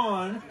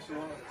Shawon.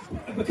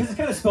 Because it's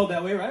kind of spelled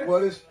that way, right?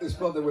 Well, it's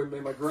spelled that way.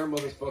 My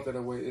grandmother spelled it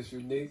that way. It's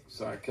unique,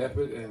 so I kept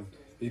it, and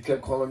he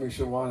kept calling me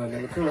Shawon. I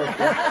never corrected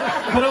it.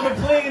 But on the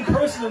plane,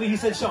 personally, he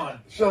said Sean.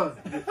 Sean.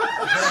 And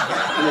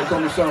they call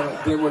me Sean.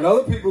 Then when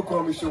other people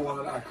call me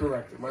Shawon, I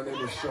correct it. My name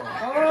is Sean.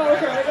 Oh,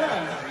 okay,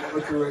 yeah. I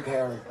never correct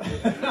Harry.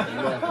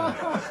 Never.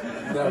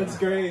 That's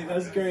great.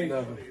 That's great.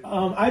 Never.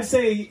 I'd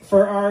say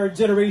for our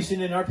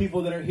generation and our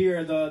people that are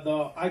here,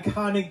 the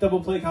iconic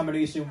double play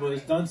combination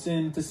was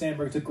Dunston to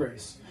Sandberg to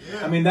Grace.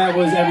 I mean, that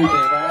was everything,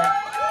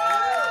 right?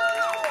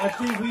 I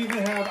think we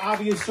even have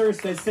obvious shirts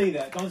that say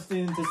that.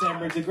 Dunston to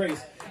Sandberg to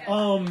Grace.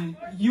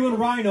 You and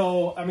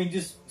Rhino, I mean,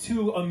 just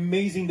two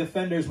amazing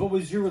defenders. What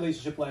was your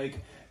relationship like?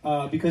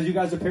 Because you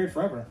guys are paired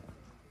forever.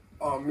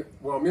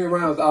 Well, me and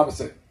Rhino's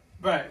opposite.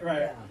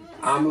 Right.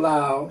 I'm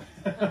loud.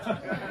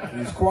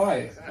 He's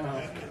quiet.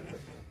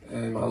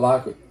 And my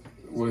locker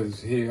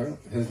was here.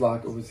 His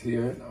locker was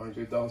here. And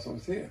Andre Dawson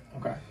was here.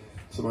 Okay.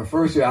 So my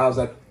first year, I was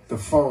at the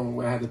phone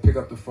where I had to pick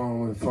up the phone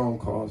when phone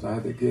calls. I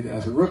had to get it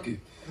as a rookie.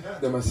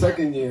 Then my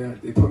second year,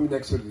 they put me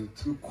next to the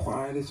two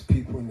quietest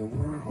people in the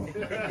world.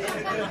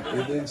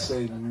 They didn't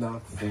say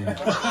nothing. When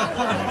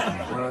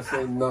I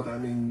say nothing, I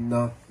mean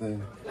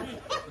nothing.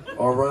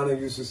 Or Ronnie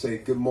used to say,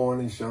 good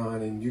morning,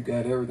 Sean, and you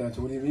got everything. I said,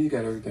 what do you mean you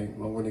got everything?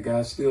 Well, when the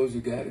guy steals,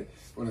 you got it.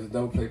 When it's a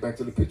double play back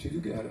to the pitcher, you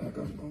got it. I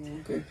go, oh,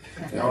 okay.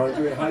 And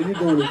Andre, how you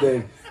doing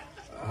today?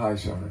 Hi,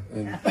 Sean.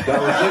 And that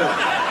was it.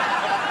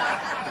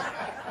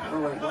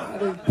 I'm like, why are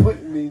they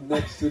putting me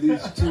next to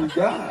these two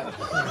guys?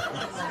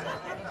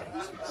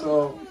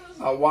 So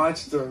I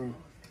watched them,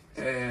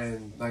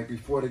 and like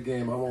before the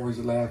game, I'm always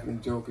laughing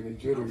and joking and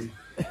jittery,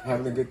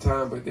 having a good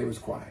time, but they was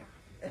quiet.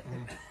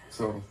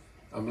 So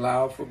I'm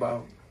loud for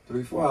about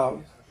 3-4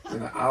 hours.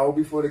 Then an hour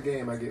before the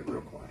game, I get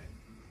real quiet.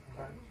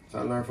 So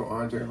I learned from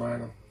Andre and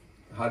Rhino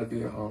how to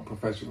be a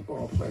professional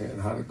ball player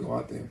and how to go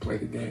out there and play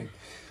the game.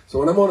 So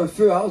when I'm on the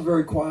field, I was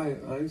very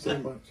quiet. I didn't say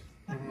much.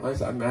 I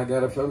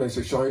got a film. They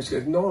said, Sean, you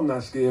scared? No, I'm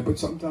not scared, but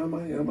sometimes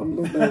I am. I'm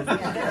a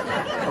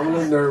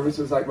little nervous.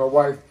 It's like my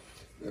wife,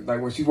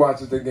 like when she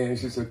watches the game,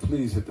 she said,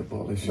 please hit the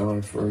ball to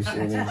Sean first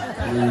inning,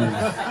 please.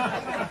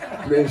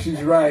 Man,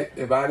 she's right.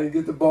 If I didn't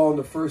get the ball in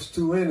the first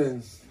 2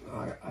 innings,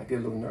 I get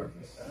a little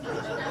nervous.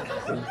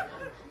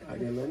 I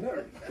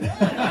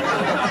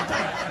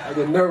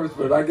get nervous,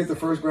 but if I get the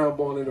first ground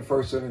ball in the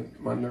first inning,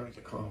 my nerves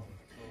are calm.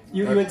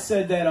 You had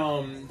said that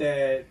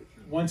that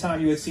one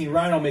time you had seen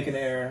Rhino make an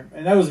error,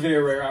 and that was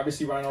very rare.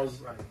 Obviously, Rhino's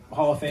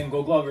Hall of Fame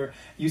Gold Glover.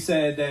 You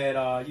said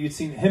that you'd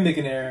seen him make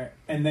an error,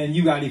 and then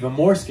you got even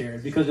more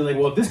scared because you're like,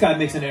 well, if this guy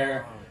makes an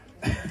error.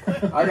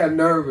 I got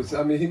nervous.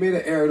 I mean, he made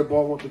an error. The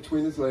ball went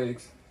between his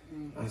legs.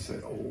 I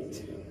said, oh.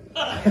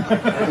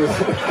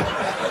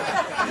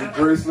 And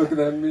Grace looking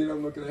at me, and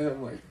I'm looking at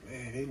him like,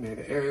 man, he made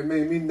an error. It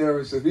made me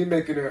nervous. If he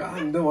make an error,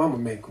 I know I'm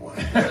going to make one.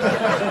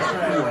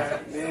 I'm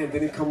like, man,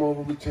 then he come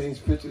over, we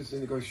change pitches,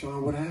 and he goes,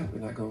 Sean, what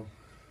happened? I go,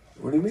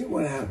 what do you mean,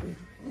 what happened?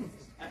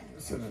 I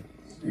said,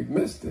 you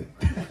missed it.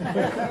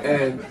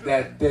 And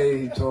that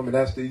day he told me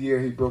that's the year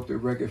he broke the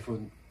record for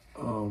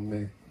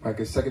like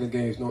his second in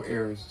games, no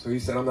errors. So he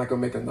said, I'm not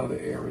going to make another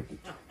error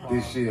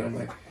this year. I'm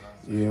like,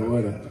 yeah,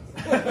 whatever.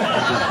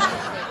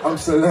 I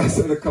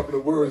said a couple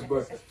of words,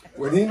 but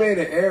when he made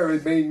an error,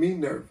 it made me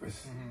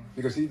nervous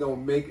because he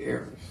don't make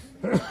errors.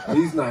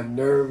 He's not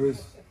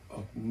nervous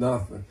of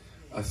nothing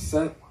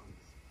except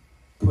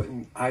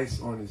putting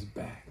ice on his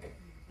back.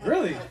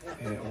 Really?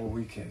 And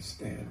we can't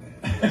stand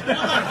that.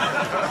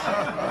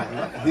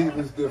 He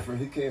was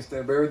different. He can't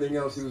stand. But everything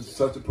else, he was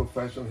such a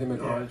professional. Him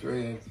and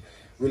Andre, and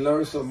we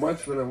learned so much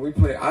from them. We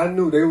played. I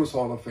knew they was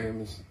Hall of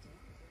Famers,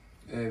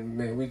 and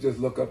man, we just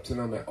look up to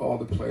them at all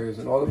the players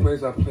and all the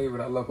players I played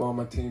with. I love all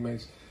my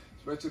teammates,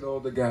 especially the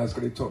older guys,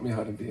 because they taught me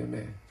how to be a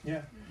man.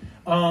 Yeah.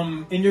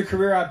 In your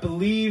career, I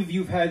believe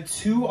you've had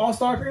 2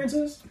 All-Star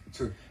appearances.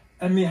 2.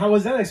 I mean, how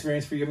was that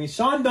experience for you? I mean,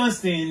 Shawon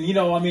Dunston,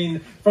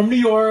 from New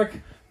York,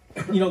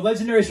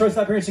 legendary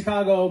shortstop here in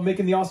Chicago,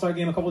 making the All-Star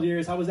game a couple of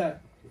years. How was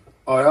that?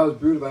 Oh, that was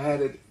beautiful. I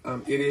had it.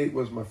 88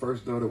 was my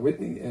first daughter,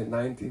 Whitney, and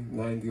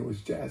 1990 was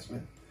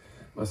Jasmine,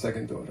 my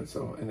second daughter.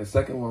 So, and the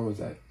second one was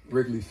at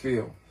Wrigley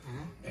Field,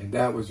 and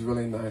that was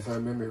really nice. I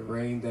remember it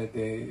rained that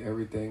day.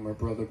 Everything. My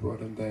brother brought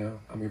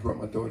brought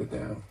my daughter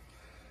down.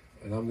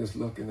 And I'm just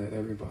looking at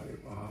everybody.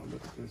 Wow,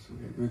 look at this.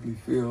 We're at Wrigley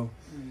Field.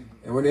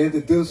 And when they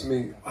introduced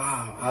me,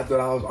 wow, I thought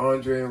I was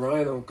Andre and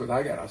Rhino because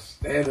I got a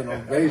standing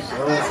ovation.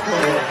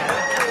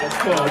 That's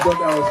cool. I thought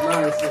that was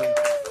nice. And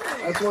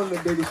that's one of the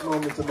biggest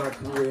moments of my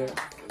career.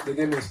 They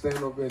gave me a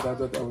standing ovation. I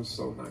thought that was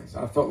so nice.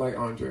 I felt like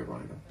Andre and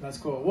Rhino. That's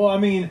cool. Well, I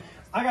mean,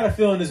 I got a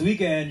feeling this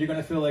weekend you're going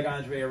to feel like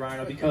Andre and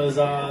Rhino because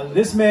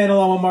this man,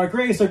 along with Mark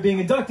Grace, are being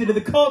inducted to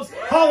the Cubs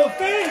Hall of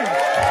Fame.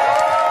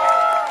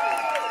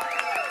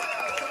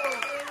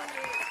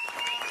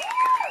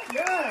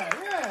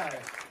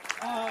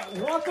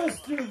 Walk us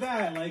through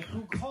that. Like,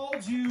 who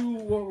called you?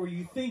 What were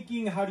you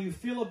thinking? How do you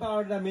feel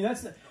about it? I mean,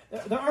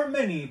 there aren't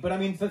many, but I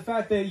mean, the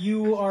fact that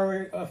you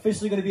are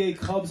officially going to be a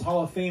Cubs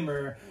Hall of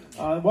Famer.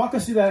 Walk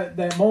us through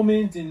that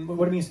moment and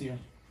what it means to you.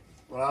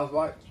 Well, I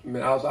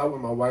was out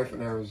with my wife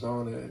in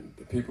Arizona, and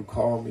the people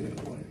called me and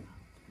were like,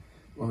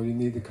 "Well, you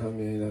need to come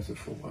in." I said,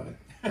 "For what?"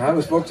 I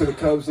haven't spoke to the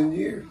Cubs in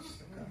years.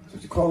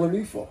 What you calling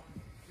me for?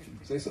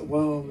 So they said,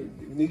 "Well, we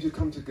need you to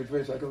come to the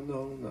convention." I go,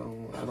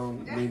 "No, I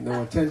don't need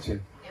no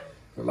attention."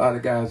 A lot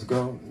of guys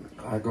go.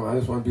 I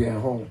just want to be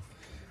at home.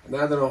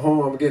 Now that I'm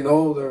home, I'm getting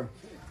older.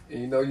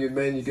 And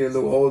you get a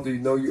little older. You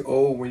know you're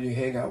old when you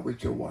hang out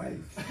with your wife.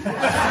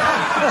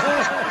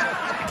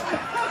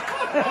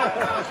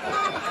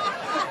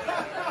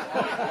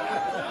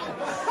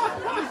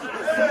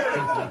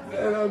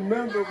 And I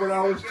remember when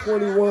I was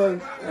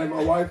 21 and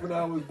my wife and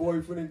I was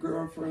boyfriend and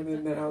girlfriend,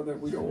 and now that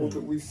we older,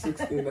 we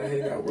 60 and I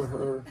hang out with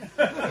her.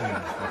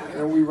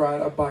 And we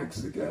ride our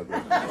bikes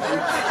together.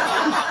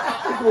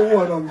 I don't know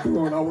what I'm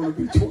doing. I want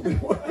to be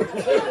 21.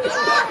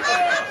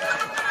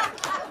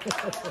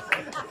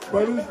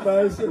 But it's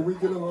nice and we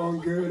get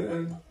along good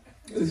and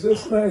it's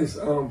just nice.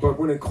 But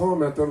when they called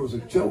me, I thought it was a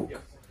joke.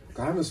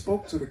 I haven't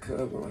spoke to the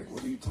Cubs. I'm like,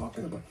 what are you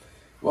talking about?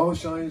 Well,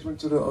 Shawon just went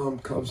to the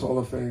Cubs Hall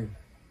of Fame.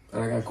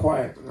 And I got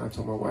quiet and I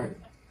told my wife.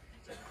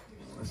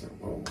 I said,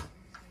 whoa,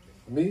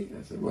 me?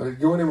 I said, well,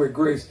 going in with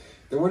Grace.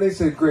 Then when they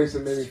said Grace,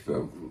 it made me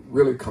feel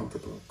really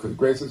comfortable because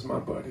Grace is my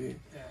buddy.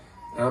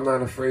 And I'm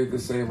not afraid to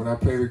say when I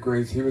played with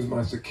Grace, he was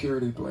my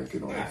security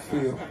blanket on the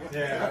field.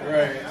 Yeah,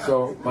 right.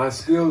 So my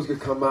skills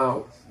could come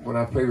out when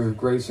I played with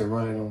Grace and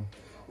Rhino.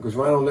 Because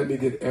Rhino let me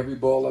get every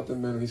ball up the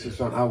middle. He said,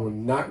 Shawon, I will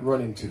not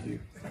run into you.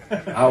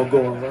 I'll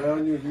go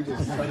around you. You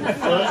just cut your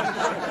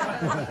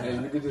foot,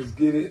 and you can just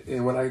get it.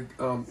 And when I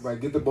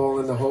get the ball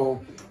in the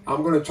hole,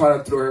 I'm going to try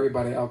to throw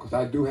everybody out because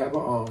I do have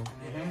an arm,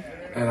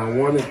 and I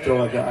want to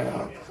throw a guy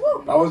out.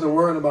 I wasn't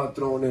worried about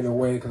throwing it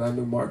away because I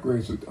knew Mark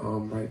Grace would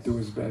do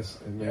his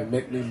best and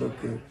make me look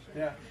good.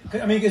 Yeah.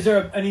 I mean, is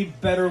there any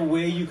better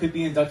way you could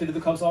be inducted to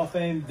the Cubs Hall of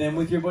Fame than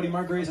with your buddy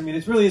Mark Grace? I mean,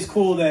 it really is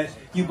cool that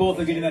you both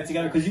are getting that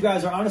together because you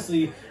guys are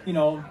honestly,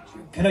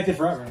 connected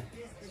forever.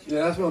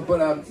 Yeah, that's what.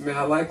 But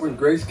I like when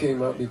Grace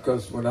came up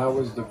because when I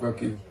was the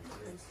rookie,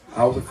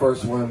 I was the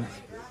first one.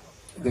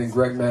 Then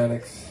Greg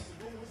Maddux,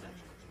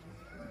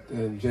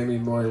 then Jamie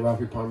Moyer,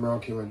 Ralphie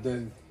Palmeiro came up.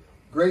 Then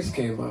Grace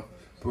came up.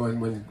 But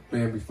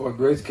before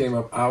Grace came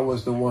up, I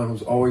was the one who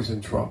was always in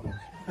trouble.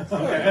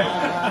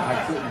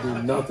 I couldn't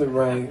do nothing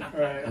right.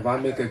 If I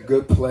make a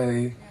good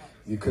play,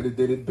 you could have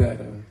did it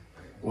better.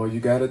 Or you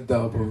got a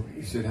double,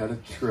 you should have a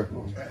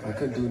triple. I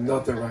couldn't do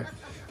nothing right.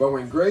 But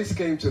when Grace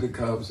came to the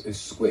Cubs, it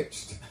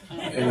switched.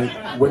 And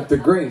it went to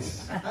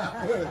Grace.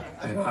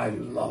 And I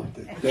loved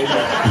it.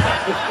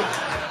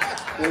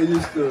 They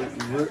used to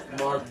rip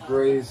Mark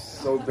Grace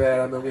so bad.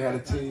 I remember we had a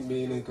team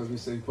meeting because we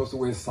said you're supposed to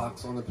wear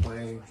socks on the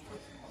plane.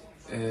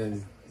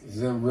 And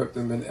Zim ripped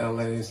them in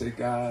LA and said,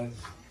 guys,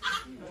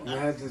 we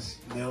had this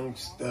young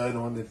stud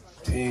on the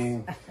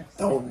team,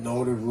 don't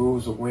know the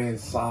rules of wearing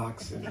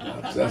socks. And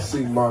I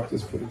see Mark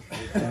just put his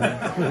face down.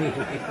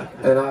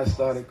 And I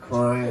started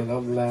crying,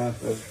 I'm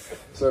laughing.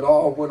 So it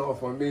all went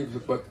off on me.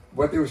 But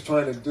what they was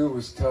trying to do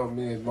was tell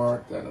me and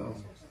Mark that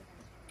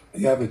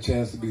you have a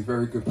chance to be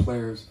very good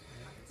players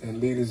and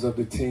leaders of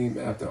the team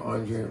after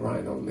Andre and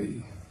Rhino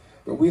leave.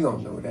 But we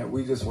don't know that.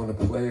 We just want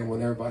to play and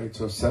want everybody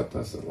to accept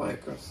us and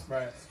like us.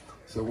 Right.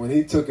 So when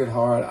he took it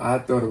hard, I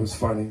thought it was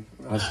funny.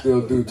 I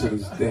still do to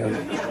this day.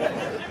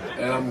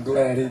 And I'm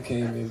glad he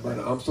came in. But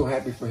I'm so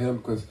happy for him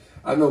because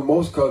I know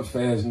most Cubs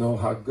fans know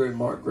how good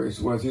Mark Grace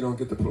was. He don't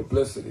get the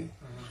publicity.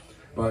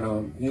 But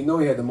you know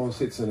he had the most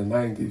hits in the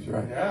 90s,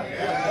 right?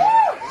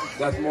 Yeah.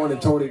 That's more than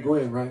Tony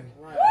Gwynn, right?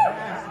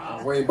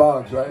 Wayne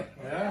Boggs, right?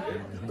 Yeah.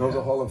 Those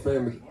are Hall of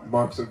Famers.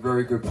 Mark's a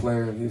very good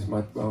player, and he's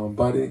my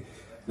buddy.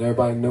 And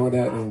everybody know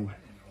that, and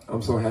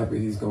I'm so happy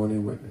he's going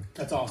in with me.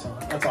 That's awesome.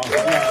 That's awesome.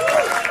 Yeah.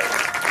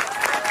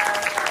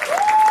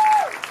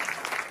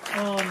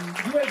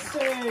 You had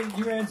said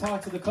you hadn't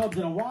talked to the Cubs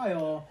in a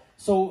while,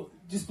 so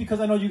just because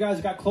I know you guys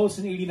got close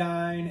in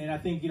 '89, and I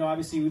think,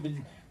 obviously we've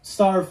been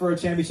starved for a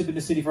championship in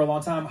the city for a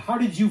long time. How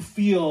did you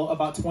feel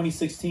about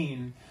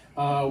 2016?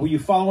 Were you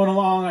following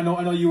along? I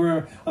know you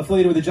were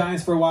affiliated with the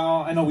Giants for a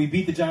while. I know we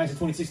beat the Giants in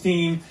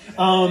 2016.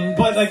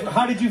 But like,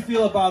 how did you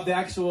feel about the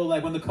actual,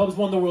 like, when the Cubs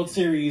won the World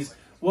Series?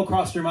 What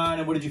crossed your mind,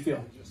 and what did you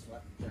feel?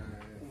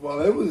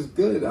 Well, it was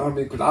good. I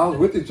mean, because I was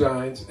with the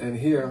Giants, and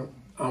here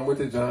I'm with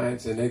the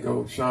Giants, and they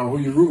go, Shawon, who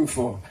you rooting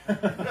for? I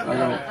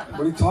go,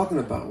 what are you talking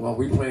about? Well,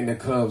 we playing the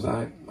Cubs.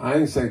 I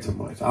didn't say too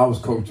much. I was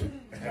coaching.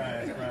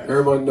 Right.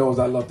 Everyone knows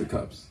I love the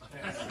Cubs.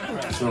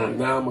 So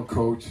now I'm a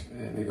coach,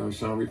 and they go,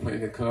 Shawon, we playing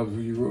the Cubs.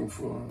 Who you rooting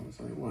for? I was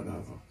like,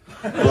 whatever.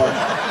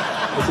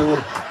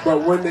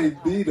 But when they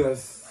beat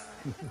us,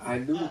 I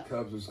knew the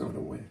Cubs was going to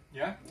win.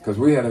 Yeah. Because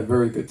we had a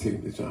very good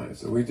team, the Giants.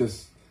 So we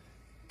just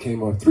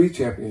came off 3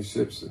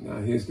 championships, and now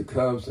here's the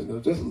Cubs, and they're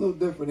just a little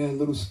different. They had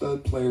little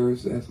stud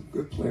players, they had some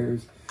good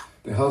players.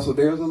 The hustle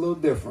there was a little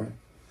different.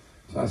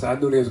 So I said, I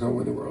knew they was going to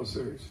win the World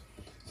Series.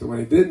 So when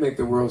they did make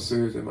the World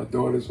Series, and my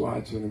daughter's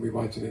watching, and we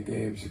watching the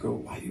game, she go,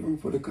 why you rooting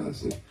for the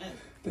Cubs? I said,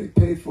 they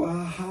paid for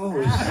our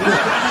house.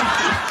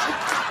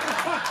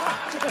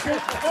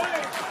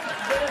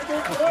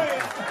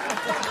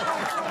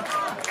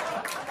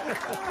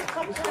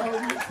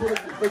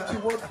 But you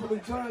work for the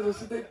Giants. I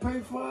said, they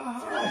paid for our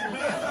house.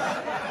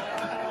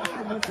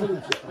 I went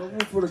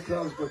for the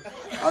Cubs, but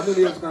I knew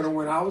they was going to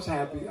win. I was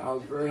happy. I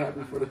was very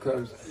happy for the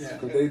Cubs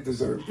because they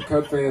deserve it. The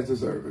Cubs fans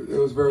deserve it. It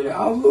was very.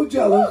 I was a little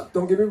jealous.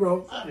 Don't get me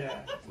wrong.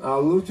 Yeah. I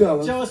was a little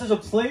jealous. Jealous as a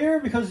player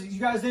because you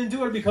guys didn't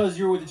do it, because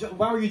you were with the.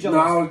 Why were you jealous?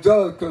 No, I was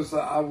jealous because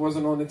I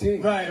wasn't on the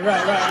team. Right.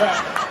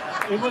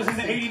 It wasn't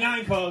the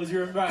 '89 Cubs.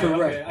 You're right.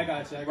 Correct. Okay, I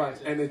got you.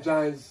 And the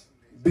Giants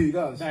beat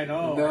us. I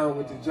know. Now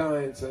with the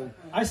Giants, and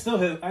I still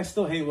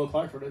hate Will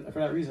Clark for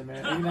that reason,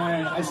 man.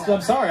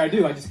 I'm sorry, I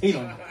do. I just hate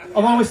him.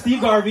 Along with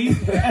Steve Garvey,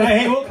 and I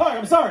hate Will Clark.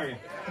 I'm sorry.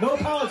 No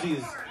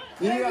apologies.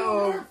 He's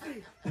a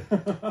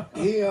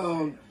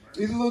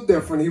little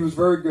different. He was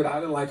very good. I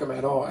didn't like him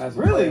at all as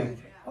a player.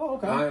 Oh,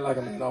 okay. I didn't like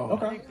him at all.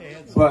 Okay.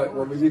 But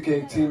when we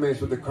became teammates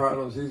with the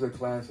Cardinals, he's a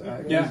class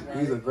act. Yeah.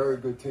 He's a very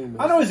good teammate.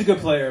 I know he's a good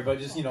player, but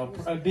just,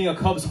 being a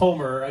Cubs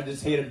homer, I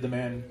just hated the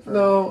man.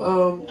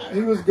 No,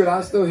 he was good.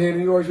 I still hate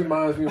him. He always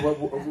reminds me of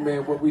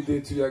what we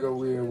did to you. I go,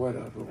 weird,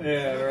 whatever.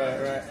 Yeah,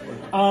 right.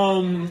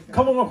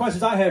 Couple more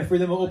questions I have for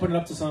them. We'll open it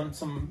up to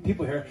some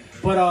people here.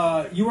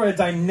 But you were a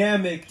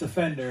dynamic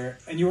defender,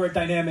 and you were a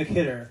dynamic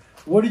hitter.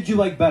 What did you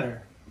like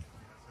better?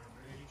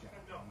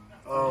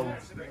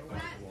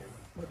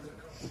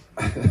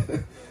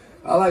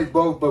 I like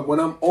both, but when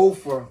I'm 0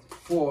 for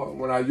 4,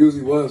 when I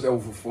usually was 0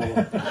 for 4,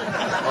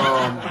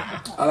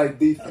 I like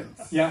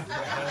defense. Yeah.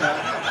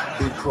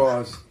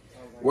 Because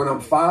when I'm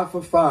 5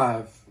 for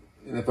 5,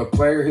 and if a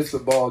player hits the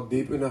ball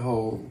deep in the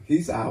hole,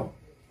 he's out.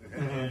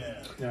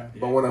 Mm-hmm. Yeah.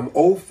 But when I'm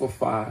 0 for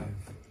 5,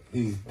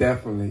 he's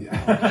definitely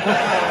out.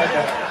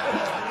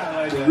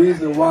 The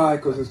reason why,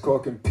 because it's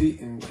called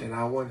competing, and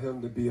I want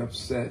him to be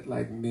upset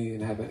like me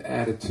and have an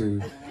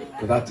attitude.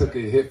 Because I took a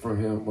hit from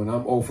him when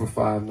I'm 0 for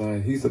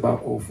 5-9. He's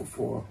about 0 for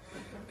 4.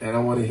 And I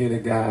want to hear the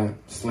guy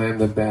slam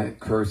the bat,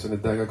 curse in the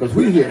dugout, because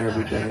we hear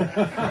every day.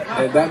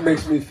 And that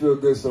makes me feel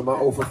good, so my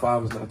 0 for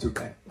 5 is not too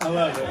bad. I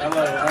love it.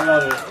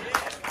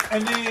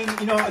 And then,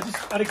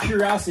 just out of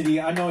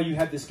curiosity, I know you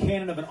had this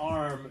cannon of an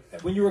arm.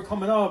 When you were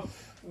coming up,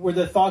 were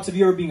the thoughts of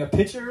you ever being a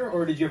pitcher,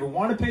 or did you ever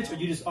want to pitch, or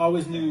you just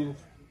always knew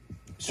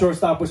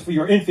shortstop was for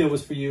you, or infield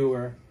was for you,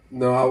 or?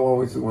 No, I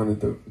always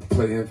wanted to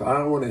play infield. I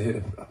don't want to hit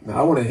it.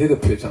 I want to hit a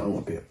pitch. I don't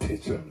want to be a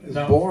pitcher. It's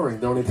boring.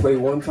 They only play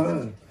one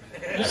time.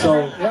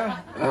 So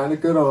I had a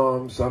good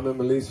arm. So I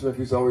remember Lee Smith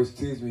used to always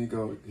tease me.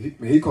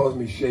 He calls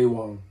me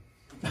Shawon.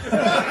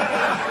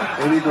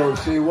 And he goes,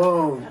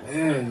 Shawon,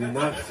 man, you're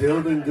not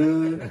fielding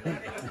good.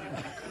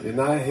 You're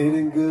not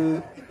hitting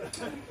good.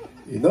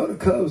 The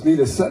Cubs need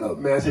a setup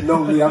man. I said,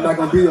 no, Lee, I'm not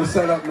going to be your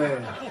setup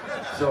man.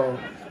 So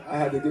I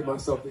had to get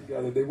myself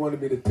together. They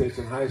wanted me to pitch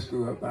in high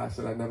school, but I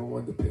said I never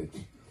wanted to pitch.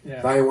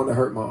 Yeah. I didn't want to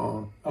hurt my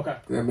arm. Okay.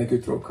 That make you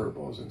throw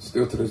curveballs, and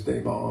still to this day,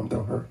 my arm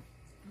don't hurt.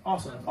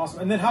 Awesome.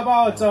 And then how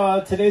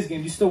about today's game?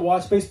 Do you still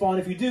watch baseball? And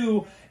if you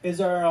do, is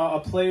there a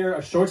player,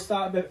 a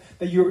shortstop that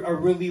you are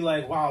really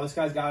like, wow, this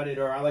guy's got it,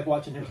 or I like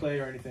watching him play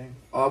or anything?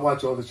 I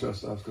watch all the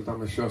shortstops because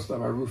I'm a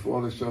shortstop. I root for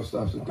all the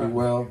shortstops to do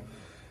well.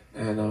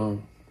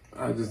 And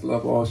I just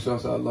love all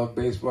shows. I love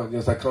baseball.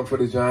 Yes, I come for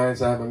the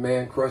Giants. I have a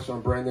man crush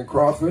on Brandon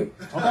Crawford.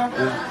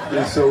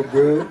 He's so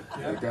good.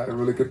 The guy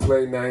really could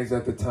play. Now he's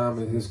at the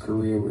time of his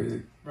career where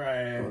they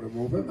want to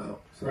move him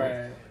out. So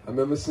I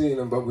remember seeing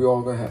him, but we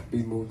all going to have to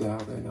be moved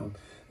out. And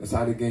that's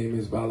how the game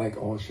is, but I like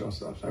all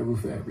shortstops. I root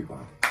for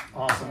everybody.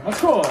 Awesome. That's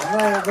cool.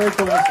 Very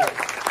cool answer.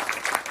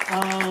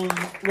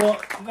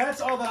 Well,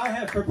 that's all that I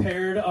have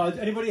prepared.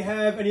 Anybody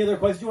have any other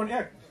questions?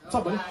 What's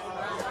up, buddy?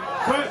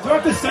 Do I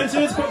have to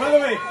censor this? By the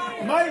way,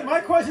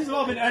 my questions have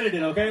all been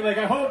edited, okay? Like,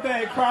 I hope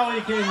that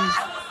Crowley can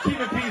keep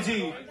it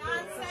PG.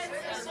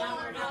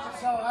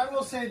 So I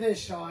will say this,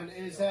 Sean,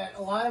 is that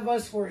a lot of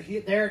us were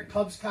there at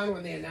CubsCon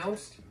when they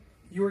announced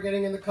you were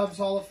getting in the Cubs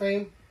Hall of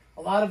Fame.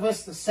 A lot of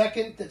us, the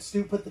second that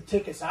Stu put the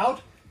tickets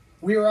out,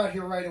 we were out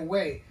here right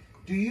away.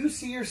 Do you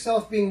see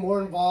yourself being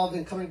more involved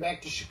in coming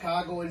back to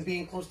Chicago and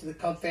being close to the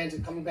Cub fans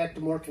and coming back to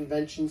more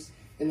conventions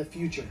in the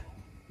future?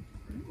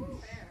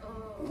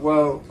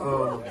 Well,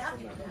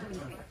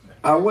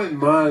 I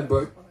wouldn't mind,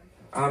 but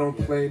I don't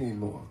play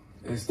anymore.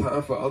 It's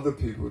time for other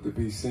people to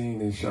be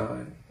seen and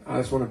shine. I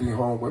just want to be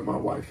home with my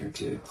wife and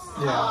kids.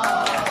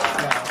 My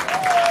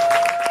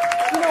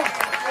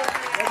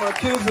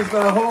kids is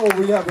not home.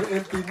 We have an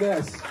empty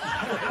nest.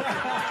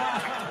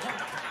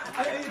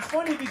 It's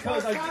funny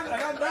because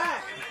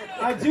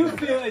I do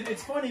feel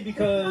it's funny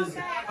because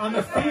on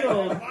the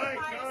field,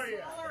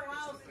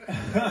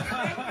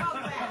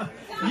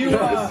 you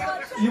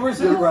were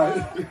such, You're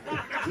right.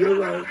 You're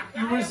right.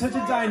 You were such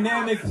a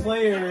dynamic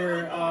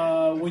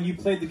player when you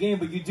played the game,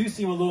 but you do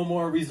seem a little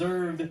more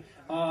reserved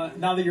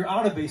now that you're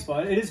out of baseball.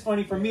 It is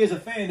funny for me as a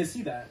fan to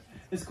see that.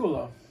 It's cool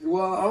though.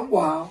 Well, I'm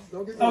wild.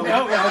 Don't get me wrong.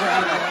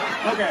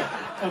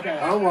 Okay.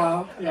 I'm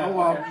wild. Yeah, I'm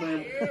wild,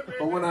 man.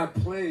 But when I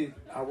played,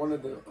 I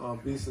wanted to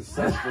be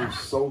successful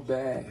so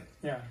bad.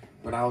 Yeah.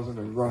 But I was in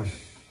a rush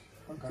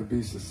to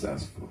be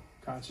successful.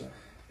 Gotcha.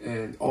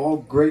 And all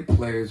great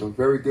players or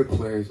very good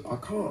players are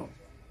calm.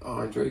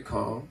 Andre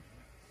calm,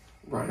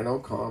 Rhino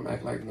calm,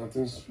 act like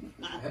nothing's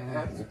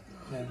happening.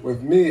 Yeah.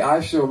 With me,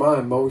 I show my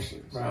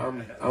emotions.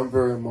 Right. I'm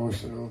very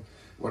emotional.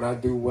 When I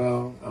do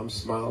well, I'm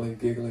smiling,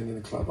 giggling in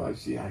the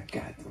clubhouse. Yeah, I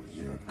got them.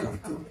 I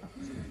got them.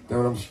 Then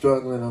when I'm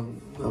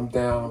struggling, I'm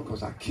down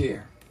because I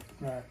care.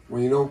 Right.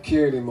 When you don't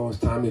care anymore, it's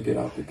time to get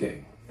out the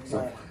game.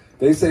 So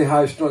they say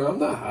high strung. I'm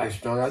not high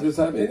strung. I just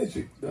have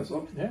energy. That's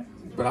all. Yeah.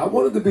 But I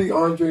wanted to be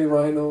Andre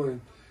Rhino and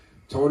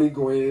Tony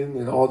Gwynn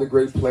and all the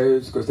great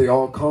players because they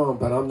all calm,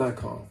 but I'm not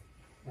calm.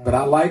 But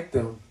I like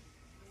them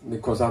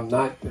because I'm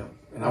not them.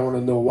 And I want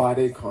to know why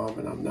they calm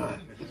and I'm not.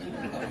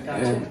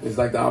 And it's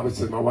like the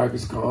opposite. My wife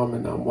is calm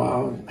and I'm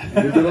wild.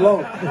 And we get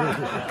along.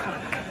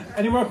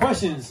 Any more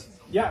questions?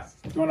 Yeah.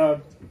 Do you want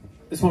to?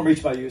 This won't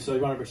reach by you, so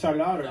you want to shout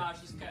it out? Or? No, I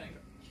was just kind of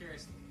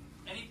curious.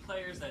 Any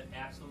players that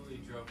absolutely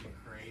drove you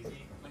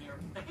crazy when you were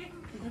playing?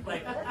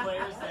 Like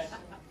players that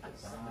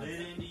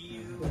slid into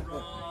you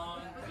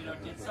wrong,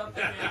 did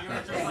something that you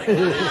were just like...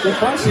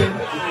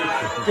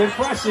 Good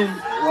question.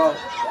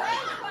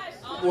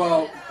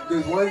 Well,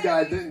 there's one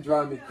guy that didn't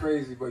drive me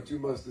crazy, but you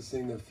must have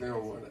seen the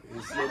film when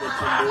he slid into me,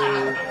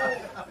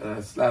 and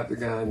I slapped the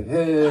guy in the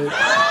head.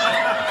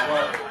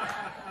 Well,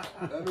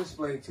 let me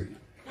explain to you.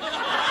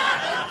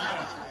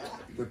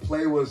 The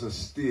play was a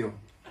steal,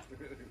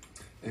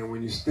 and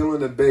when you're stealing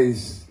the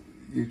base,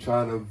 you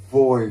try to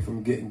avoid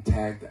from getting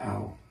tagged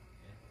out.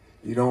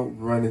 You don't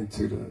run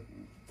into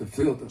the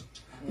fielder.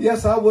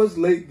 Yes, I was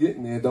late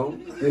getting there.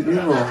 Don't get me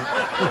wrong.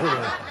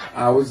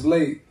 I was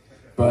late,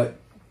 but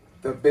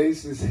the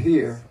base is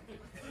here,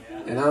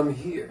 and I'm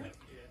here.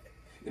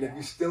 And if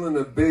you're still in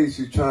the base,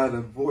 you try to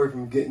avoid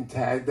from getting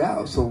tagged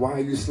out. So why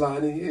are you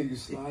sliding here? You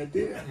slide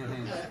there.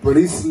 But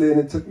he slid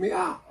and took me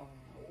out.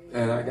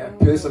 And I got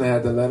pissed and I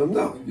had to let him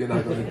know, you're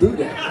not going to do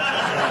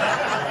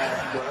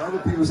that. But other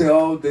people say,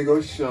 oh, there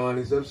goes Sean.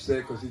 He's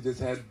upset because he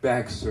just had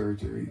back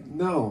surgery.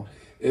 No.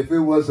 If it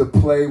was a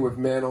play with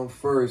man on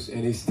first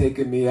and he's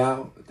taking me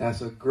out,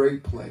 that's a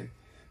great play.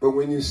 But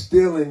when you're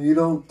stealing, you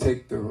don't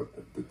take the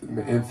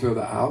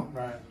infielder out.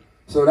 Right.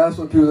 So that's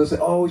when people say,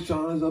 oh,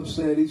 Sean is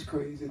upset, he's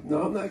crazy.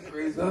 No, I'm not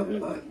crazy. I'm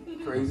not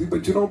crazy.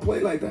 But you don't play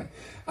like that.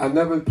 I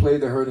never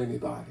played to hurt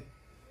anybody.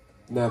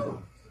 Never.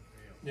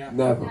 Yeah.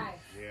 Never.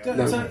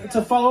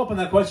 To follow up on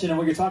that question and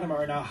what you're talking about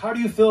right now, how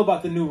do you feel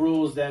about the new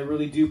rules that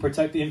really do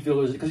protect the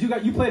infielders? Because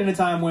you played in a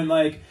time when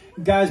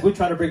guys would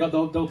try to break up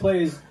those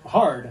plays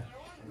hard.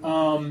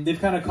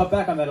 They've kind of cut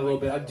back on that a little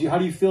bit. How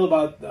do you feel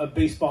about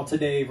baseball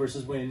today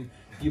versus when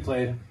you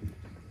played?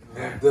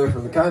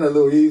 Different, kind of a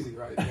little easy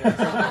right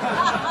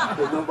now.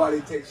 Because nobody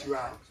takes you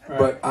out. Right.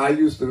 But I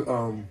used to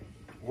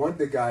want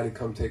the guy to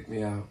come take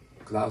me out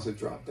because I was a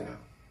drop down.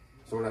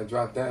 So when I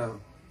dropped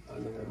down, I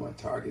knew where my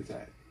target's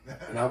at.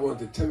 And I wanted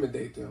to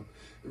intimidate them.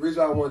 The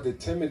reason I wanted to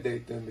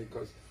intimidate them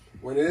because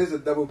when it is a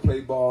double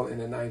play ball in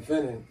the ninth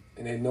inning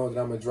and they know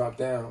that I'm going to drop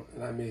down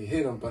and I may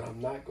hit him, but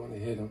I'm not going to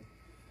hit him,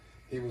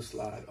 he will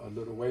slide a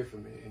little away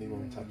from me and he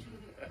won't touch me.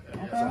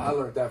 Okay. So I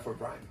learned that from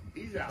Brian.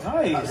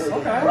 Nice.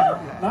 Okay.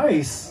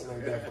 Nice. I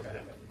learned that from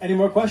him. Any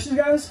more questions,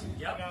 guys?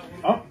 Yep.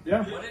 Oh,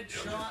 yeah. What did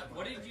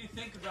you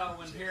think about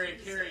when Harry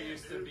Carey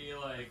used to be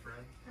like,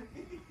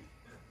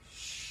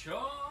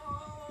 Sean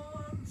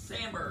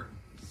Sandberg?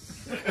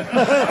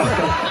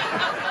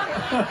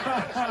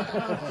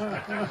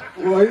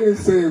 Well, he didn't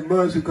say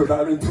much because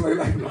I didn't play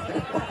like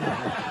that.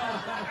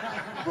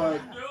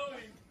 But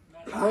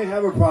I ain't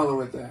have a problem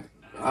with that.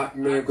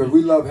 Because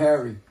we love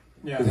Harry.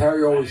 Because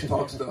Harry always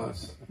talks to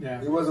us. Yeah.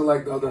 He wasn't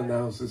like the other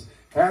announcers.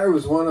 Harry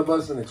was one of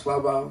us in the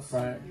clubhouse,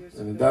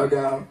 in the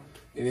dugout,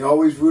 and he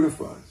always rooted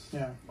for us.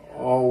 Yeah.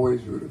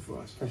 Always rooted for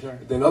us. For sure.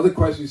 Then other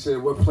question, you said,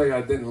 what player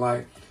I didn't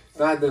like?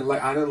 I didn't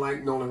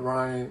like Nolan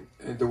Ryan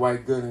and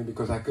Dwight Gooden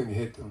because I couldn't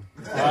hit them.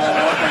 Oh, okay.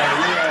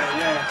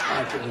 Yeah.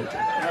 I couldn't hit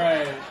them.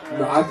 Right.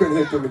 No, I couldn't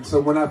hit them. And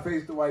so when I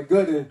faced Dwight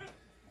Gooden,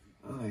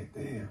 I'm like,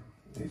 damn,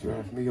 they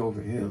drafted me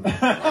over him.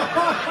 It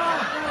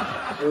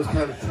was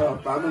kind of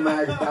tough. I remember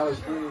I asked Dallas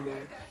Green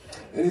that.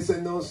 And he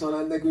said, no, son,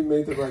 I think we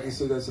made the right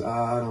decision. I said,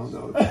 I don't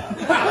know.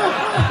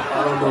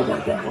 I don't know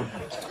about that one.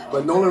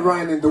 But Nolan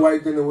Ryan and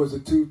Dwight Gooden was the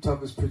two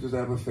toughest pitchers I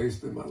ever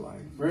faced in my life.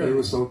 Really? They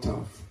were so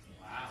tough.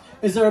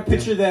 Is there a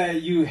pitcher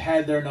that you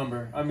had their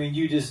number? I mean,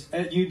 you just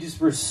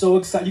were so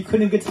excited. You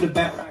couldn't get to the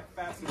bat rack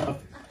fast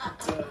enough.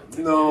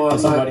 No,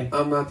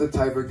 I'm not the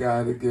type of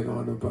guy to get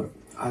on them, but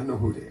I know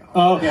who they are.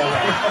 Oh, okay.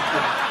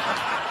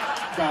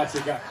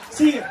 Gotcha.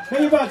 See,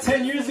 maybe about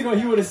 10 years ago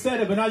he would have said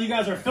it, but now you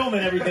guys are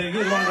filming everything. You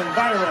want to go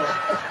viral.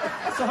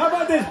 So how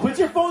about this? Put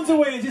your phones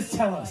away and just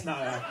tell us.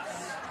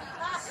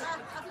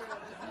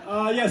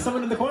 Yeah,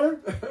 someone in the corner?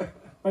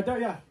 Right there,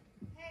 yeah.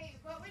 Hey,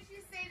 what would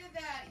you say to the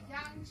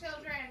young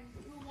children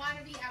who want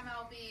to be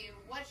MLB?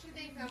 What should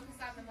they focus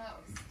on the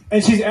most?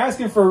 And she's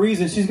asking for a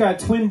reason. She's got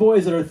twin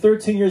boys that are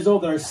 13 years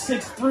old that are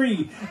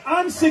 6'3".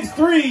 I'm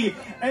 6'3",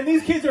 and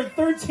these kids are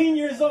 13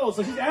 years old.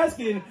 So she's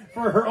asking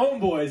for her own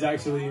boys,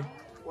 actually.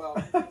 Well,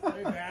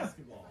 play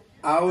basketball.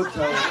 I would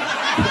tell them.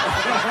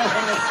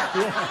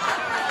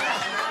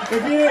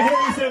 If you didn't hear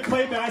me say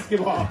play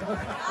basketball.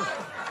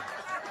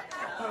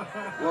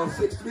 Well,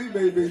 6'3"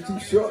 may be too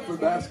short for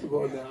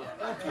basketball now.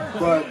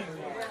 But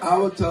I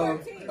would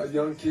tell a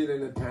young kid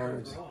and their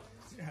parents,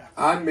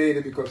 I made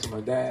it because of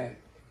my dad.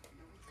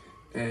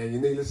 And you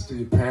need to listen to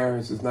your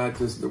parents. It's not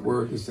just the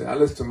word you say. I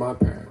listen to my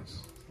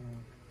parents.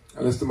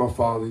 I listen to my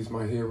father. He's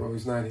my hero.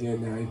 He's not here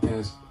now. He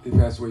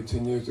passed away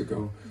 10 years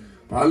ago.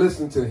 But I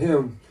listen to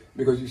him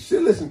because you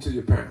should listen to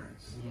your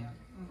parents.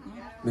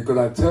 Because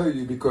I tell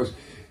you, because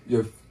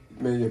your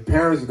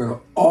parents are going to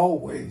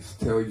always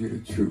tell you the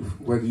truth,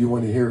 whether you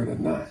want to hear it or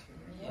not.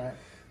 Right.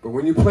 But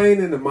when you're playing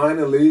in the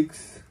minor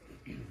leagues,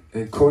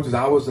 and coaches,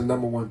 I was the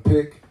number one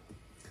pick,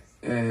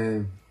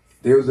 and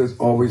they was just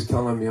always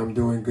telling me I'm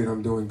doing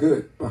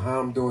good. But how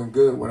I'm doing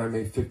good when I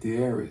made 50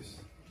 errors?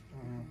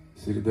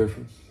 See the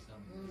difference?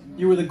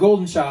 You were the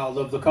golden child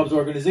of the Cubs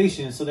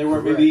organization, so they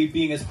weren't maybe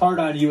being as hard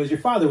on you as your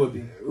father would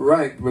be.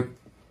 Right, but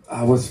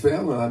I was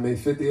failing. I made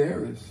 50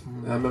 errors.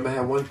 I remember I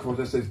had one coach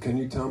that said, can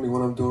you tell me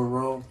what I'm doing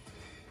wrong?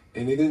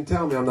 And he didn't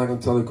tell me. I'm not going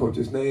to tell the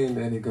coach's name.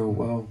 And he go,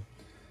 well,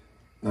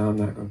 no, I'm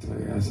not going to tell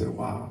you. I said,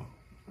 wow,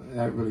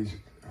 that really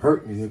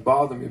hurt me. It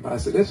bothered me. But I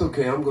said, it's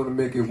okay. I'm going to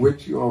make it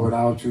with you or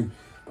without you.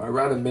 But I'd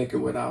rather make it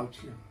without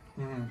you.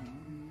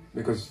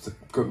 Because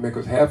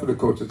half of the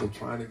coaches are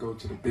trying to go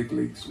to the big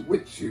leagues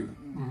with you.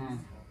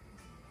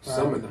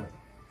 Some of them.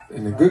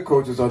 And the good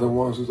coaches are the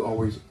ones who's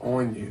always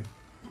on you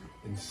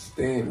and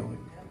staying on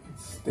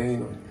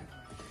you.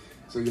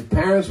 So your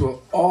parents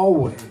will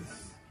always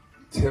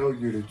tell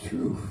you the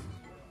truth.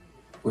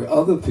 Where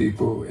other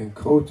people and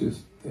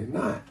coaches, they're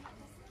not.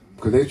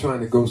 Because they're trying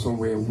to go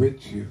somewhere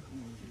with you.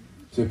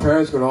 So your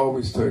parents can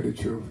always tell you the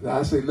truth.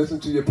 I say, listen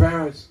to your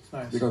parents.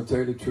 Nice. They're going to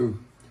tell you the truth.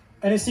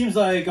 And it seems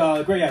like,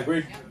 great.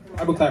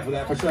 I will clap for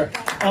that, for sure.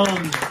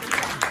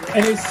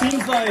 And it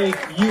seems like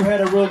you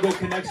had a real good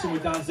connection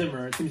with Don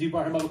Zimmer. It seems you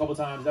brought him up a couple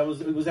times.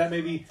 Was that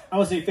maybe, I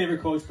won't say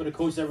favorite coach, but a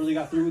coach that really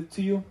got through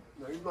to you?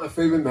 No, he's my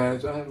favorite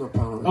manager. I have no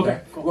problem with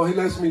that. Cool. Well, he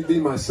lets me be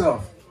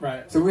myself.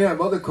 Right. So we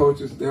have other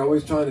coaches, they're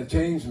always trying to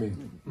change me.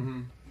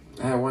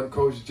 I had one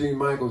coach, Gene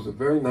Michaels, a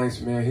very nice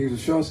man. He was a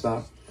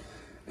shortstop.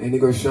 And he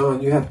goes,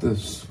 Sean, you have to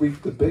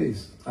sweep the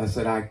base. I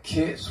said, I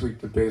can't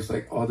sweep the base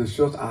like all the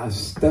shorts. I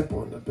step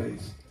on the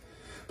base.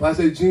 But I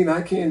said, Gene,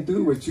 I can't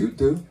do what you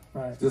do.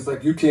 Right. Just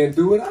like you can't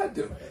do what I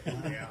do.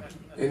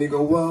 And he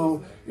go,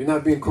 well, you're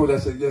not being coached. I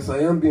said, yes, I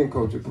am being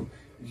coachable.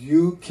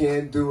 You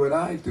can't do what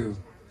I do.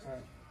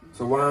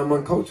 So why I'm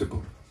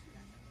uncoachable?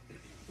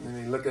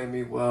 And he looked at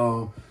me,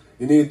 well,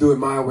 you need to do it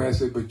my way. I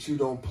said, but you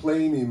don't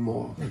play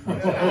anymore. You see?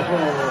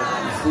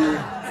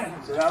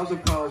 So that was the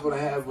problem what I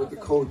had with the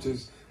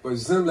coaches. But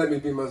Zim let me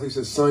be myself. He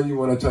said, son, you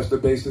want to touch the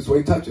base this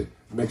way? Touch it.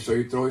 Make sure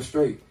you throw it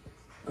straight.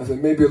 I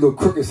said, maybe a little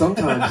crooked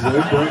sometimes, Zim,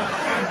 but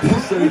he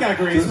said, you got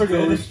grace, just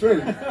throw it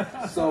straight.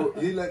 So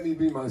he let me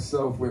be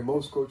myself where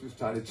most coaches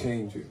try to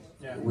change you.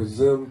 Yeah. With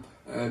Zim,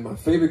 and my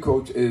favorite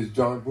coach is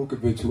John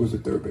Vukovic, who was a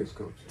third base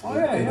coach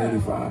in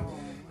 85.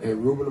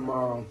 And Ruben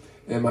Amaro.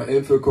 And my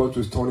infield coach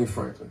was Tony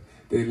Franklin.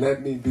 They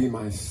let me be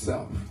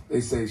myself. They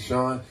say,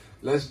 Sean,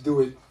 let's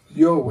do it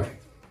your way.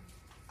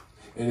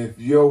 And if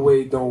your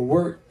way don't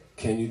work,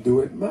 can you do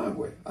it my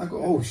way? I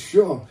go, oh,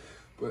 sure.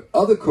 But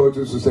other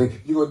coaches will say,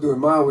 you're going to do it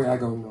my way. I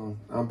go, no,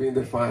 I'm being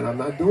defiant. I'm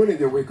not doing it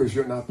your way because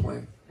you're not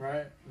playing.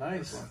 Right.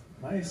 Nice.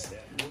 Nice.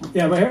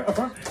 Yeah, right here, up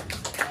front.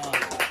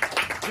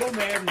 Joe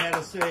Madden had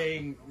a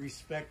saying,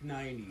 respect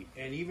 90.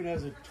 And even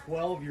as a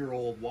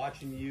 12-year-old,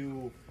 watching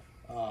you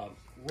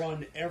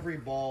run every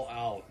ball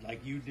out like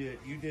you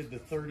did the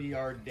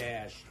 30-yard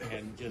dash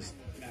and just,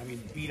 I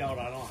mean, beat out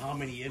I don't know how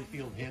many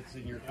infield hits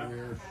in your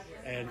career.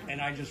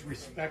 And I just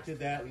respected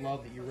that and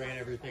loved that you ran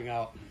everything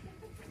out.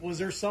 Was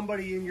there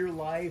somebody in your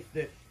life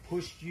that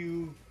pushed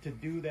you to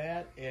do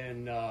that?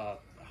 And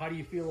how do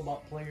you feel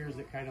about players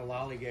that kind of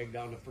lollygag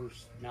down to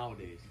first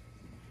nowadays?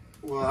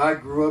 Well, I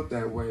grew up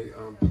that way,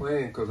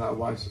 playing because I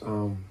watched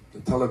the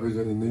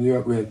television in New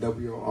York. We had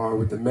WOR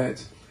with the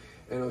Mets.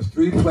 And there was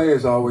 3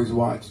 players I always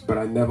watched, but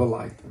I never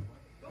liked them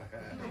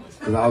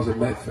because I was a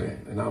Met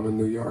fan and I'm a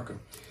New Yorker.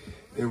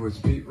 It was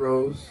Pete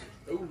Rose,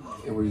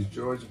 it was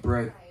George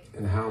Brett,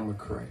 and Hal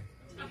McRae.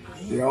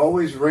 They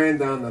always ran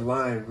down the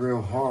line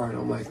real hard.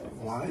 I'm like,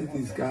 why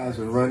these guys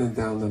are running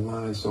down the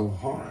line so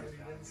hard?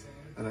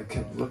 And I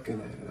kept looking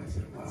at it. And I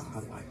said, wow, I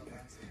like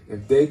that.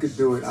 If they could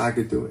do it, I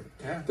could do it.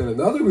 Yeah. Then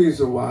another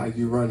reason why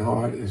you run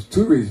hard is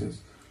 2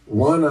 reasons.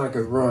 1, I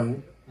could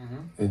run,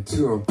 and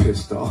 2, I'm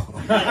pissed off.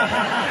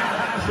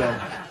 So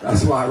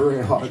that's why I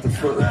ran hard the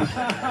first.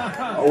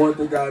 I want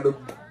the guy to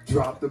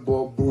drop the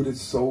ball booted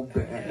so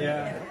bad.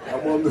 Yeah. I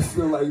want him to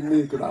feel like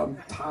me because I'm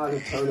tired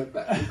of turning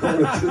back and going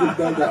to the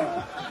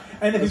dugout.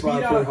 And if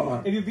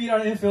you beat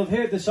out an infield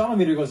hit, the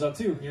Shawon-O-Meter goes up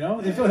too, you know?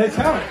 The infield hits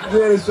count.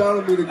 Yeah, the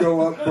Shawon-O-Meter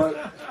go up,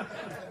 but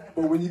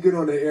when you get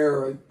on the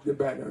air, your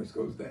bat nerves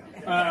goes down.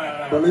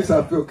 But at least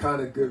I feel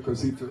kind of good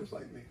because he feels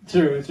like me.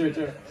 True.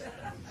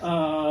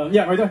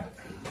 Yeah, right there.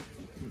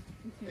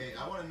 Hey,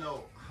 I want to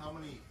know how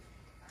many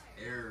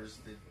errors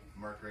did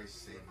Mark Grace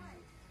save you?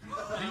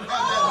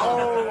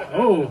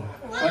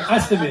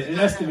 An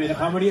estimate of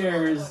how many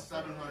errors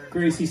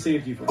Gracie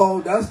saved you from.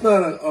 Oh, that's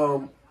not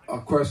a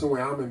question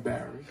where I'm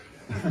embarrassed.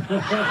 No,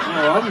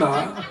 I'm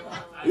not.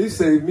 He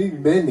saved me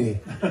many.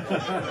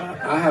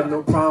 I have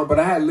no problem, but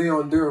I had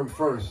Leon Durham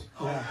first.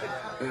 Yeah.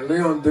 And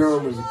Leon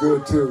Durham was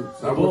good too.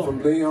 So I went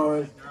from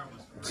Leon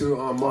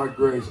to Mark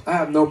Grace. I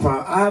have no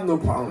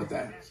problem with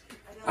that.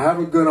 I have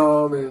a good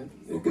arm, and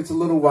it gets a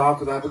little wild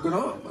because I have a good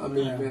arm. I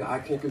mean, man, I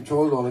can't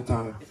control it all the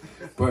time.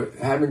 But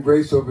having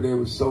Grace over there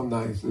was so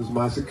nice. It was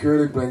my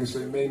security blanket, so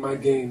it made my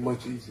game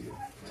much easier.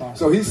 Awesome.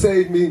 So he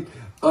saved me.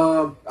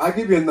 I'll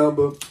give you a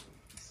number, 100.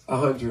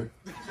 100.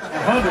 All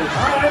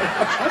right.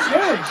 That's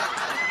good.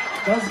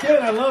 That's good.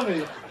 I love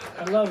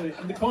it.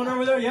 In the corner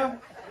over there, yeah?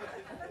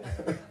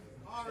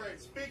 All right.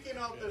 Speaking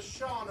of the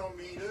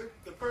Shawon-O-Meter,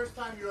 the first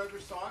time you ever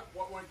saw it,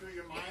 what went through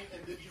your mind,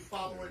 and did you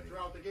follow it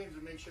throughout the games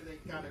to make sure they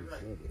got it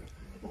right?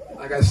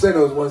 Like I said, it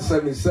was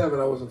 177.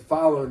 I wasn't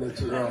following it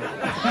too early.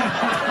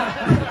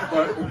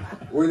 But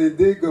when it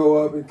did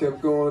go up and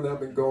kept going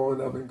up and going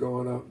up and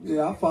going up,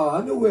 yeah, I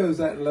followed. I knew where it was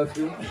at in left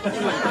field.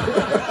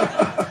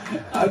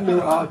 I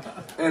knew.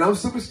 And I'm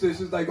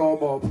superstitious like all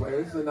ball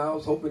players, and I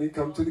was hoping he'd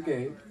come to the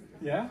game.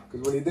 Yeah.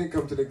 Because when he didn't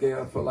come to the game,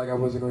 I felt like I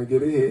wasn't going to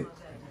get a hit.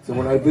 So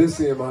when I did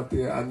see him out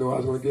there, I knew I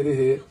was going to get a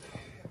hit.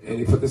 And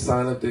he put the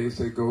sign up there. He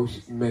said, "Go,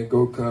 man,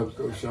 go Cubs,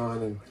 go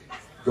Sean, and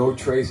go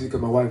Tracy,"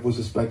 because my wife was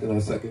expecting our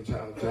second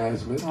child,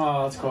 Jasmine.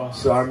 Oh, that's cool.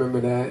 So I remember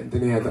that. And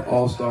then he had the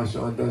All-Star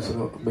Shawon Dunston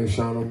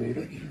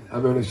Shawon-O-Meter. I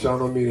remember the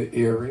Shawon-O-Meter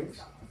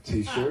earrings,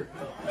 T-shirt,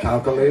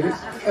 calculators,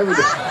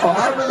 everything. Oh,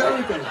 I remember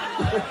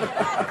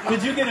everything.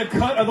 Did you get a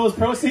cut of those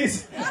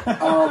proceeds?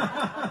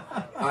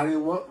 I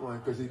didn't want one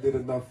because he did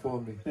enough for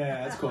me.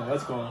 Yeah, that's cool.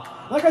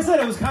 Like I said,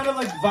 it was kind of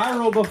like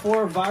viral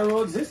before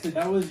viral existed.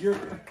 That was your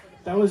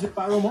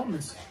viral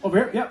moments. Over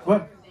here, yeah,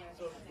 what?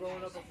 So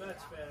growing up a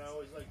Mets fan, I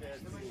always like to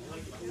ask you,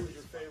 who was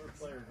your favorite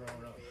player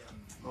growing up?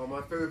 Oh,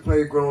 my favorite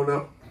player growing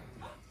up,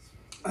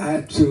 I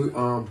had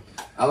to,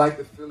 I like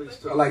the Phillies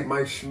too. I like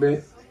Mike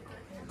Schmidt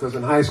because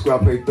in high school I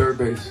played third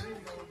base.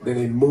 Then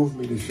they moved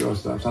me to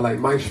shortstop. So I like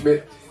Mike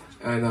Schmidt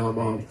and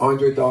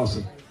Andre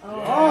Dawson.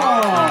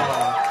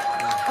 Oh!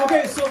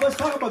 Okay, so let's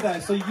talk about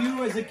that. So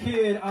you, as a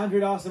kid,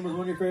 Andre Dawson was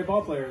one of your favorite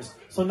ball players.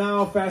 So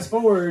now, fast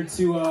forward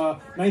to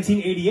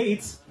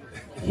 1988.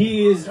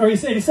 He's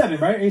 87,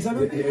 right?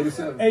 87? Yeah,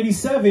 87.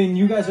 87,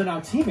 you guys are now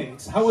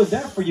teammates. How was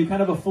that for you?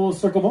 Kind of a full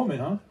circle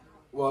moment, huh?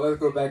 Well, let's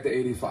go back to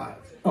 85.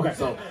 Okay.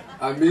 So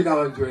I meet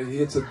Andre. He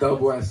hits a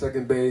double at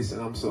second base,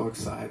 and I'm so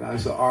excited. I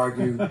used to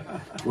argue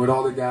with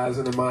all the guys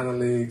in the minor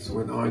leagues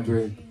when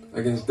Andre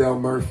against Del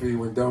Murphy.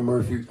 When Del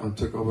Murphy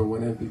took over,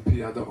 won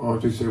MVP. I thought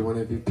Andre should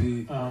win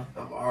MVP. I'm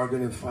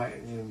arguing and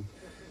fighting, and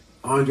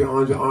Andre.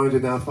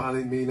 Now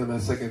finally meeting him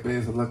at second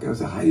base. I'm looking. I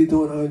said, "How you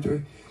doing,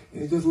 Andre?"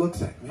 And he just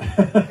looks at me.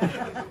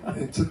 And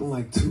it took him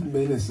like 2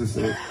 minutes to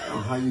say,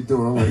 "Oh, how you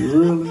doing?" I'm like,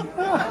 "Really?"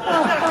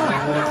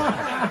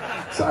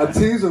 So I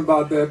teased him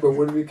about that, but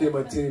when he became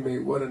my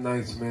teammate, what a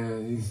nice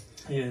man.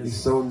 He's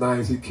so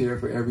nice. He cared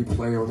for every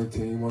player on the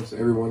team, wants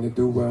everyone to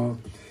do well.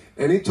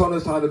 And he taught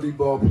us how to be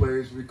ball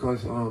players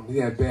because he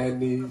had bad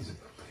knees.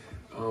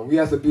 We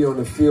had to be on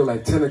the field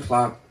at 10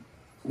 o'clock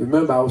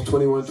remember, I was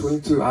 21,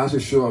 22. I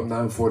should show up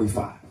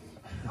 9:45.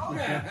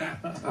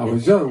 I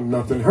was young,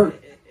 nothing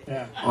hurt.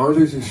 Yeah.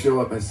 Andre should show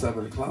up at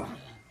 7 o'clock.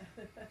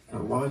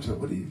 I'm watching,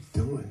 what are you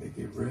doing? They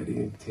get ready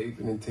and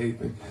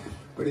taping.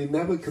 But he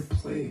never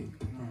complained.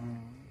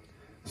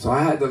 So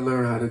I had to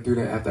learn how to do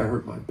that after I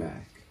hurt my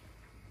back.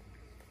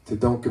 To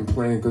don't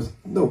complain because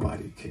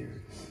nobody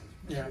cares.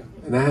 Yeah.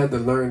 And I had to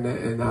learn that.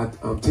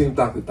 And Team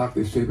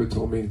Dr. Shaver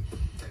told me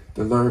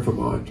to learn from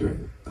Andre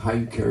how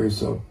you carry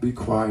yourself. Be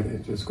quiet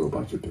and just go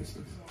about your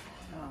business.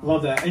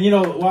 Love that. And, you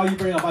know, while you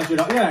bring up Andre,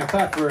 yeah,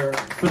 clap for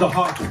the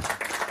Hawk.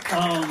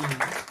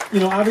 You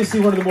know, obviously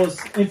one of the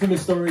most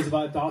infamous stories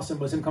about Dawson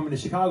was him coming to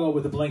Chicago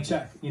with a blank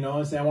check, you know,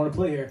 and saying, I want to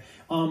play here.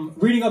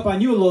 Reading up on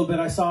you a little bit,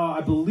 I saw,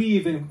 I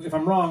believe, and if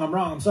I'm wrong,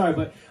 I'm sorry,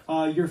 but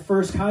your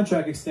first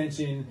contract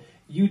extension,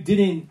 you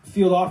didn't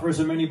field offers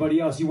from anybody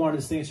else. You wanted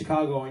to stay in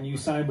Chicago, and you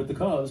signed with the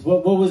Cubs.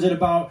 What was it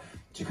about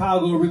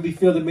Chicago really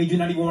feel that made you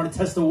not even want to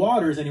test the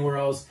waters anywhere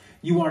else?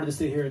 You wanted to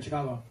stay here in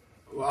Chicago.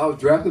 Well, I was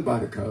drafted by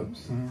the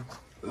Cubs.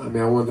 I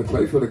mean, I wanted to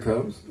play for the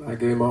Cubs. I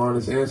gave my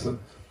honest answer,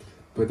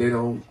 but they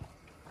don't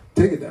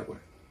take it that way.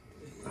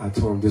 I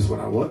told them this is what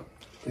I want.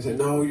 They said,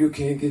 no, you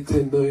can't get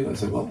 $10 million. I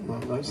said, well, no,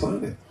 I'm not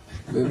signing.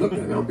 They looked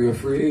at me, I'll be a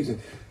free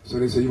agent. So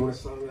they said, you want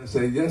to sign? I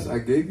said, yes, I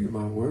gave you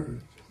my word.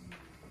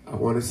 I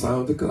want to sign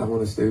with the Cubs. I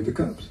want to stay with the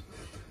Cubs.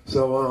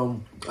 So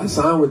I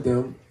signed with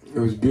them. It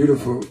was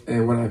beautiful.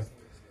 And when I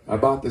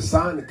about to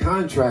sign the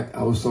contract,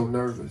 I was so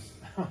nervous.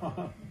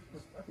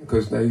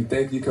 Because now you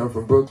think you come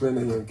from Brooklyn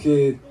and you're a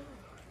kid.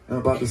 I'm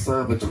about to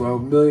sign for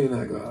 $12 million.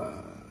 I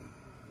go,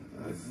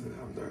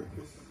 I'm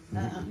nervous.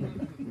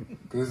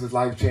 Because this is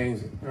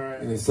life-changing.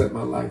 Right. And it set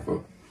my life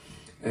up.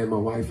 And my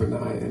wife and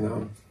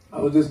I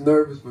was just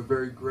nervous but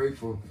very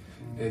grateful.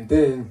 And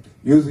then,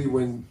 usually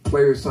when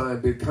players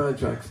sign big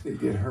contracts, they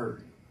get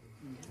hurt.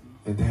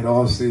 And that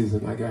all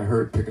season, I got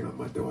hurt picking up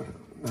my daughter.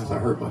 As I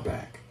hurt my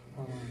back.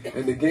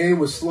 And the game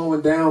was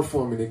slowing down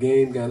for me. The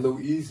game got a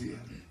little easier.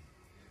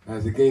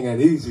 As the game got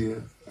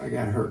easier, I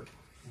got hurt.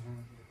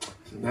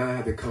 So now I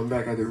had to come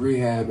back, I had to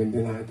rehab, and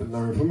then I had to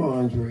learn from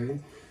Andre.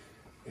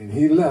 And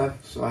he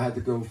left, so I had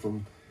to go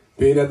from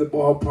being at the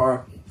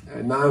ballpark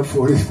at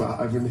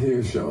 9:45 and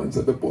here Shawon's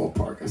at the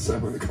ballpark at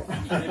 7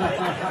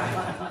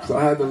 o'clock. So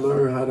I had to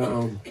learn how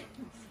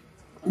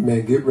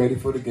to get ready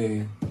for the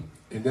game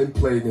and then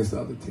play against the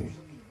other team.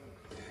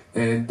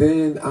 And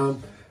then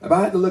if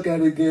I had to look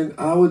at it again,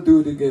 I would do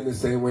it again the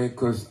same way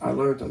because I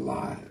learned a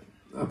lot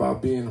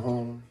about being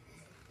home,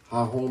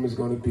 how home is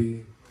going to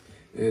be.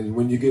 And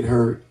when you get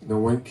hurt, no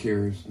one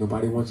cares.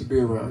 Nobody wants to be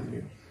around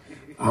you.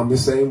 I'm the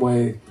same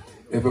way.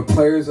 If a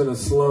player's in a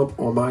slump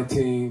on my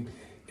team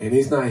and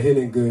he's not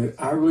hitting good,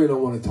 I really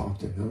don't want to talk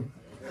to him.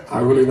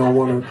 I really don't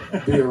want to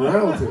be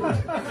around him.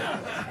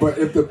 But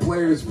if the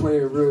player is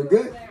playing real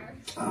good,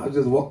 I'll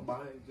just walk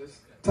by and just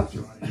touch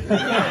him.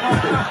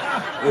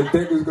 And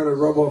think it's going to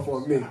rub off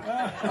on me.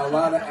 A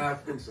lot of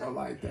athletes are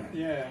like that.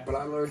 Yeah. But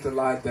I learned to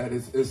like that.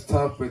 It's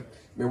tough, but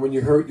man, when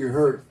you're hurt, you're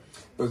hurt.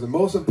 But the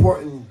most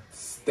important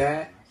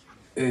stat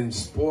in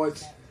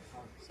sports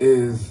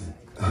is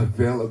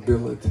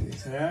availability.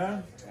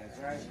 Yeah.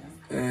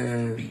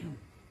 And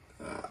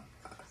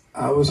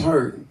I was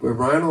hurt. But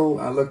Rhino,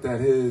 I looked at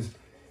his,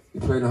 he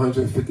played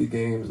 150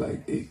 games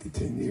like 8 to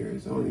 10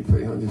 years. I only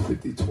played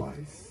 150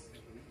 twice.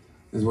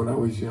 This is when I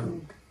was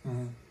young.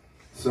 Mm-hmm.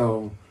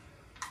 So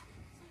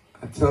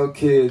I tell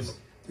kids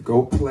to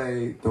go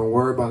play. Don't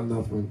worry about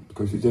nothing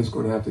because you're just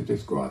going to have to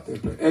just go out there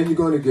and play. And you're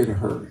going to get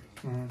hurt.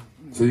 Mm-hmm.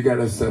 So you got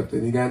to accept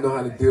it. You got to know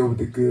how to deal with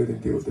the good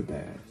and deal with the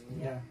bad.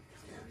 Yeah.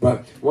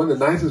 But one of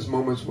the nicest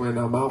moments when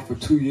I'm out for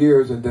 2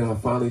 years and then I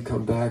finally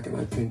come back and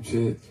I pinch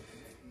hit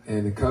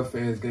and the Cub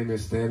fans gave me a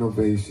stand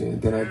ovation.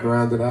 Then I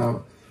grounded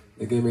out.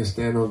 They gave me a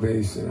stand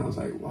ovation. I was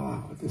like,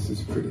 wow, this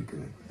is pretty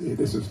good. Yeah,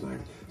 this was nice.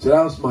 So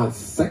that was my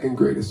second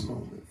greatest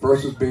moment.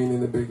 First was being in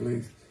the big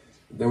leagues.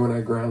 Then when I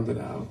grounded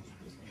out.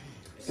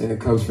 And the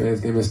Cubs fans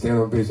gave me a stand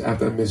ovation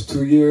after I missed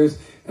 2 years.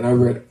 And I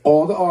read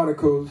all the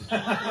articles.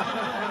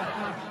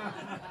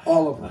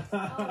 All of them.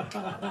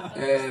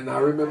 And I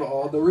remember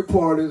all the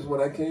reporters. When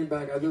I came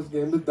back, I just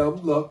gave them the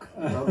dumb look.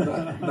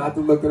 Not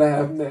the look that I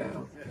have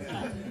now.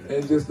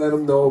 And just let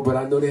them know. But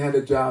I know they had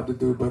a job to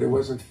do, but it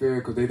wasn't fair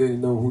because they didn't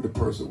know who the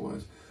person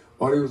was.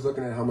 All they was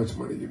looking at how much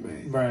money you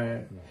made.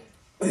 Right.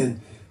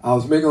 And I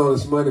was making all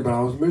this money, but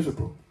I was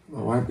miserable.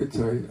 My wife could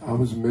tell you, I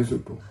was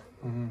miserable.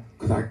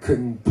 Because I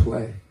couldn't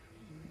play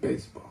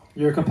baseball.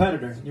 You're a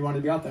competitor. You want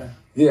to be out there.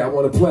 Yeah, I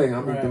want to play. I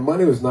mean, Right. the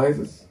money was nice.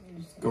 It's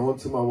going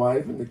to my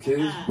wife and the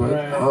kids, but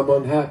Right. I'm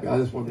unhappy. I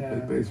just want to play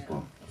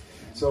baseball.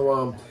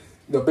 So,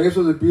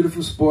 baseball is a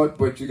beautiful sport,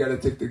 but you got to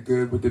take the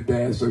good with the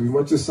bad. So if you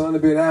want your son to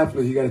be an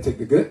athlete, you got to take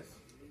the good,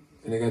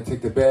 and they got to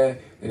take the bad,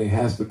 and he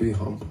has to be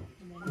humble.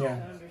 Yeah.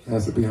 He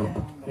has to be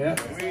humble. Yeah.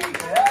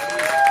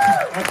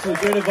 Actually,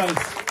 great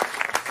advice.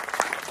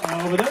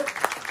 Over there.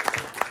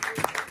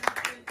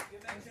 You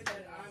mentioned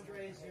that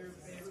Andre's your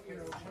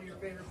favorite, one of your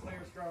favorite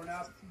players growing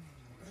up.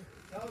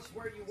 Tell us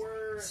where you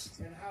were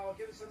and how.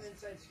 Give us some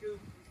inside scoop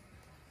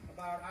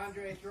about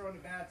Andre throwing the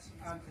bats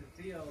onto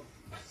the field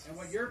and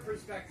what your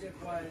perspective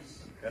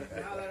was, and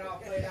how that all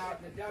played out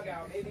in the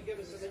dugout. Maybe give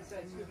us some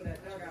insight into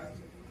that dugout.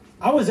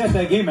 I was at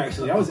that game,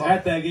 actually. I was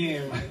at that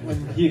game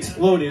when he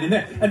exploded. And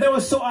that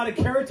was so out of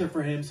character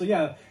for him. So,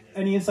 yeah,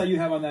 any insight you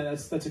have on that,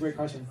 that's a great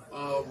question.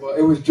 Well,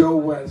 it was Joe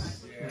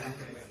West.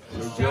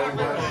 So Joe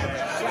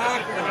West.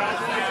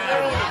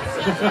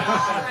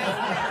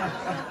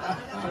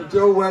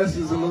 Joe West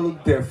is a little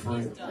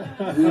different.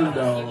 You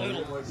know,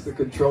 he wants to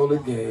control the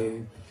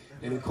game.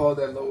 And he called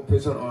that low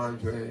pitch on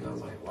Andre. And I'm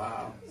like,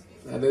 wow.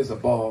 That is a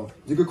ball.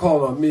 You could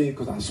call it on me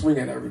because I swing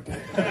at everything.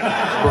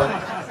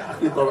 But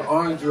you know,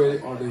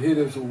 Andre or the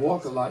hitters who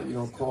walk a lot, you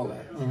don't call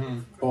that.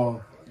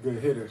 Or good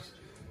hitters.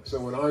 So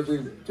when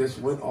Andre just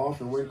went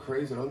off and went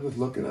crazy, I'm just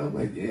looking at him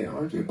like, yeah,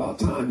 Andre, about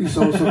time you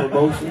showed some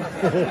emotion.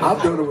 I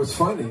thought it was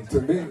funny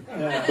to me.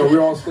 So we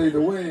all stayed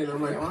away, and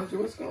I'm like, Andre,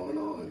 what's going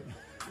on?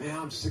 Man,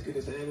 I'm sick of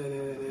this. I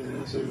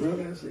said,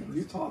 really? I said,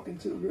 you talking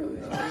to? Really?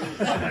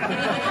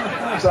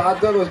 So I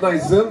thought it was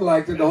nice. Zim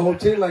liked it. The whole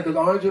team liked it.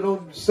 Andre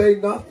don't say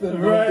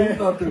nothing.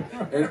 Don't do nothing.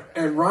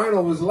 And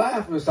Rhino was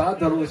laughing, so I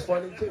thought it was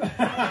funny, too.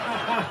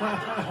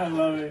 I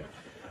love it.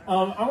 I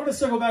want to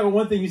circle back on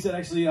one thing you said,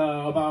 actually,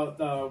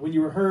 about when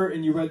you were hurt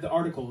and you read the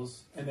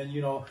articles. And then,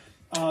 you know,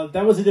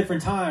 that was a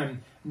different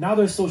time. Now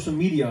there's social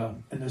media,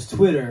 and there's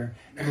Twitter,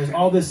 and there's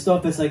all this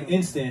stuff that's, like,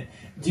 instant.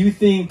 Do you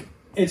think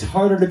it's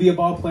harder to be a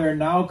ball player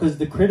now because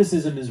the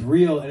criticism is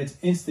real and it's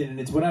instant and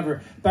it's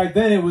whatever? Back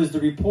then it was the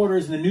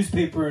reporters and the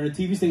newspaper and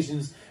the TV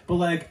stations. But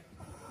like,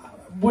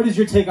 what is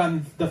your take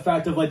on the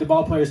fact of like the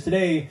ball players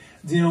today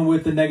dealing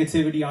with the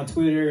negativity on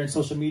Twitter and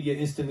social media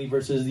instantly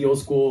versus the old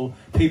school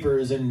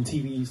papers and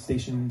TV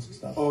stations and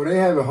stuff? Oh, they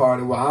have it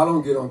harder. Well, I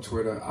don't get on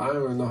Twitter. I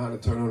don't even know how to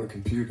turn on a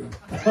computer.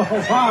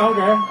 Oh,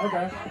 wow,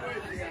 okay.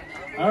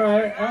 All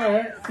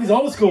right. He's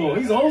old school.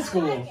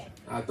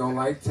 I don't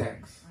like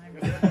text.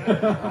 I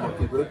want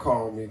people to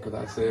call me because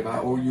I say if I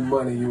owe you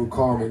money, you will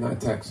call me,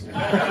 not text me. So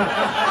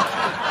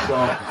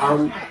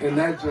I'm in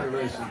that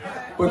generation.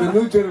 But the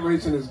new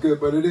generation is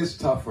good, but it is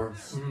tougher.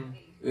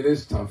 It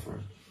is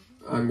tougher.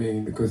 I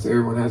mean, because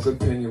everyone has an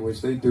opinion, which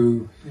they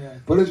do. Yeah.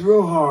 But it's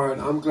real hard.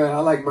 I'm glad I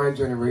like my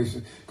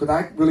generation because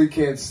I really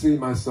can't see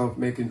myself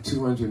making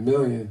 $200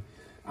 million.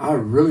 I'd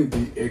really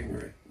be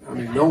ignorant. I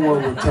mean, no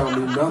one would tell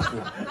me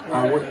nothing.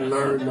 I wouldn't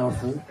learn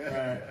nothing.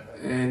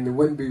 And it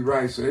wouldn't be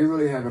right. So they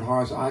really have it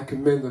hard. So I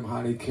commend them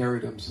how they carry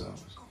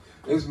themselves.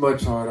 It's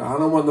much harder. I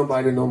don't want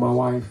nobody to know my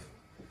wife.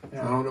 I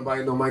don't want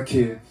nobody to know my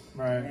kid.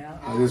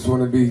 I just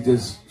want to be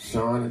just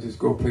Shawon and just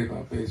go play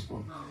by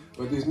baseball.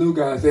 But these new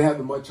guys, they have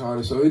it much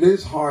harder. So it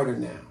is harder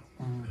now.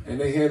 And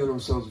they handle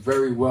themselves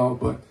very well.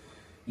 But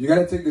you got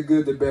to take the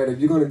good, the bad. If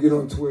you're going to get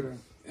on Twitter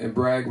and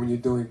brag when you're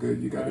doing good,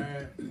 you got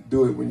to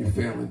do it when you're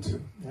failing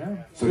too.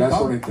 So that's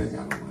the only thing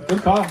I don't like.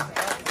 Good call.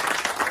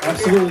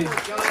 Absolutely.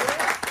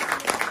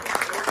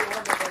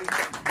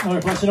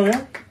 Another question over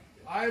here?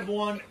 I have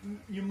one.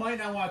 You might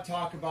not want to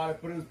talk about it,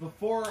 but it was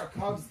before a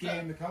Cubs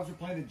game. The Cubs were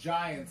playing the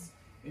Giants,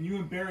 and you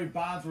and Barry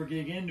Bonds were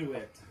getting into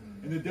it.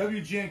 And the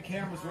WGN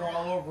cameras were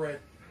all over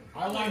it.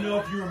 I want to know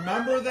if you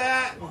remember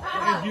that,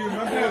 and do you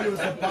remember what it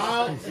was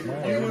about? You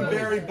and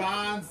Barry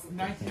Bonds,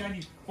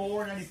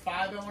 1994,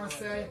 95, I want to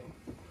say?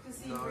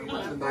 No, he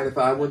went to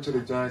 95. I went to the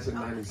Giants in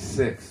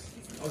 96.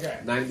 Okay.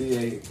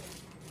 98,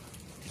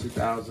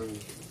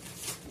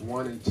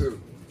 2001 and 2.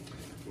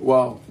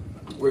 Well,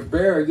 with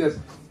Barry, just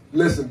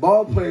listen,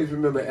 ball players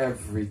remember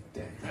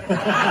everything.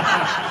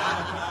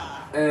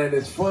 And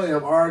it's funny,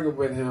 I'm arguing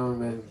with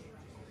him, and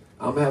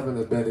I'm having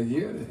a better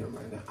year than him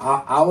right now.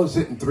 I was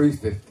hitting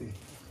 350.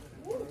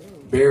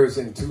 Barry's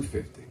hitting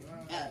 250.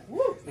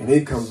 And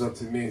he comes up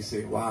to me and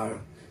says, wow,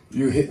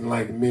 you hitting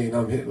like me and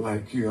I'm hitting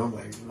like you. I'm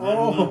like,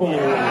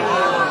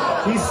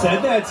 oh, he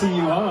said that to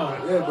you, huh?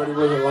 Yeah, but he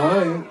wasn't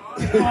lying.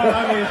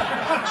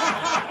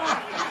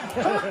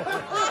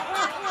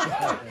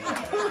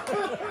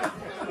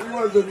 He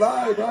wasn't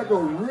lying. I go,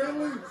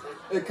 really?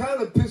 It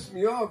kind of pissed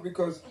me off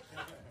because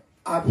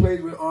I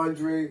played with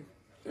Andre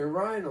and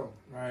Rhino.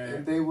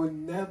 And they would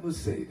never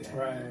say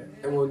that.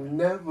 And will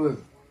never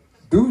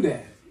do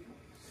that.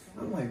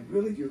 I'm like,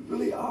 really? You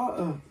really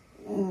are?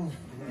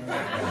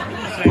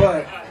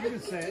 But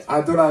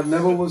I thought I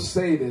never would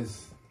say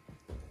this.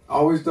 I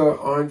always thought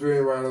Andre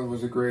and Rhino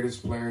was the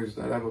greatest players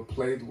that I ever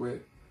played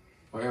with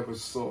or ever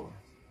saw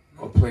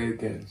or played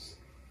against.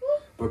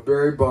 But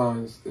Barry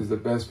Bonds is the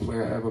best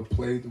player I ever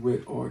played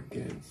with or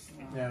against.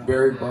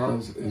 Barry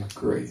Bonds is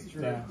great.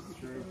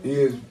 He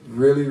is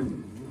really,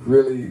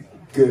 really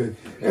good.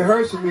 It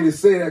hurts for me to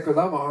say that because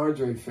I'm an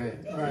Andre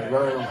fan.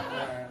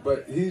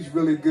 But he's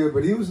really good.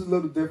 But he was a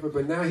little different.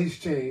 But now he's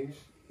changed.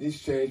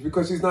 He's changed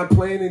because he's not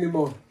playing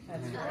anymore.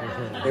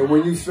 And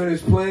when you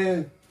finish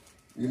playing,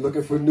 you're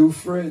looking for new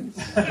friends.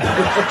 Like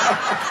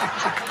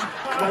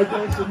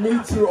that's for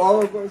me too.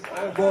 All of us,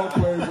 all ball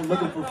players, are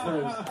looking for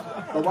friends.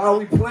 But while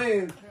we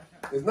playing,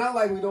 it's not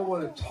like we don't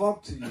want to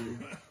talk to you.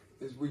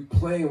 It's we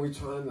playing, we're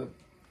trying to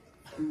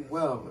do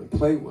well and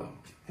play well.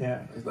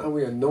 It's not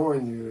we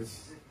ignoring you.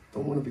 It's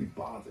don't want to be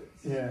bothered.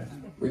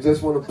 We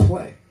just want to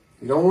play.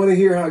 You don't want to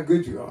hear how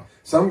good you are.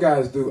 Some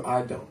guys do,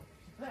 I don't.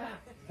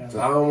 So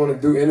I don't want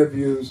to do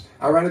interviews.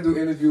 I'd rather do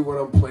interview when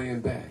I'm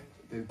playing bad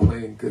than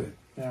playing good.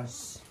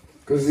 Yes.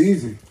 Because it's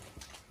easy.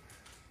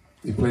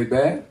 You play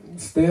bad,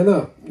 stand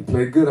up. You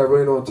play good, I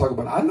really don't want to talk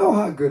about it. I know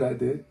how good I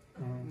did.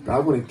 But I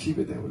want to keep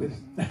it that way.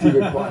 Let's keep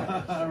it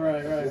quiet.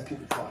 Right. Let's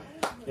keep it quiet.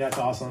 Yeah, that's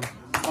awesome.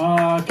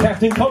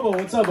 Captain Kobo,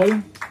 what's up, buddy?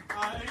 Any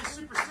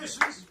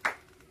superstitions?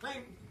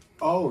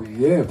 Oh,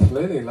 yeah,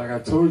 plenty. Like I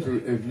told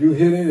you, if you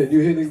hitting and you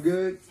hitting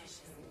good,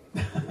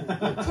 touch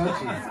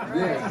it.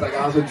 Yeah, it's like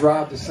I was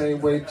drive the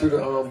same way to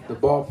the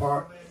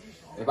ballpark.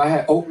 If I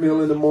had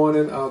oatmeal in the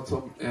morning,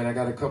 and I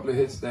got a couple of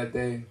hits that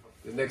day,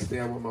 the next day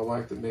I want my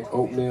wife to make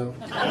oatmeal.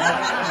 Okay.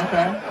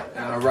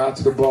 And I ride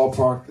to the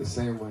ballpark the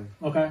same way.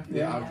 Okay.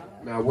 Yeah.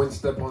 I wouldn't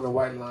step on the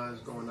white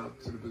lines going out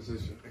to the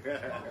position.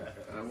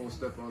 And I won't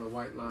step on the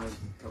white lines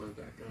coming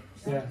back up.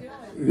 Yeah.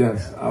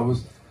 Yes,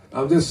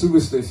 I'm just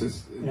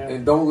superstitious. Yeah.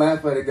 And don't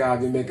laugh at a guy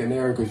if you make an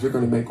error, because you're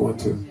going to make one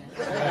too.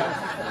 All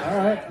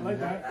right. I like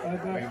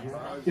that.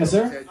 Yes,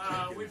 sir?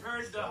 We've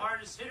heard the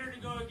hardest hitter to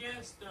go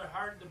against, the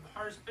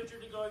hardest pitcher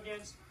to go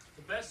against,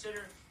 the best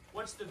hitter.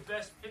 What's the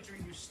best pitcher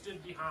you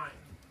stood behind?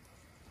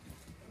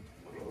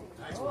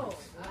 Nice one.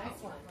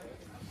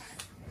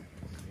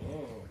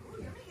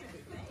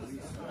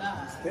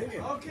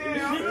 Okay.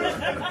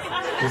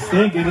 He's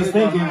thinking.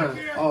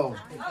 Oh.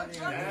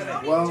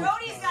 Well.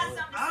 Jody's got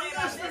something to say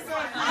about this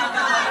one.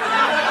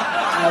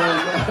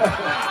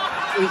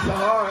 It's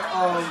hard.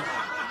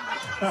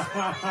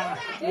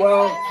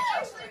 Well.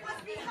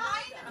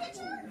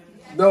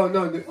 No,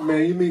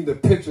 man, you mean the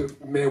pitcher.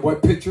 Man,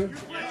 what pitcher?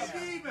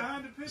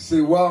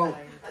 See, well,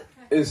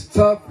 it's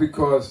tough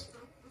because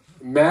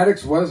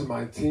Maddox was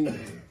my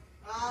teammate.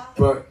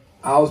 But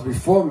I was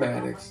before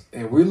Maddox,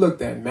 and we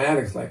looked at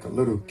Maddox like a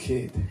little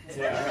kid.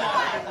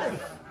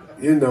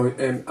 You know,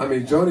 and I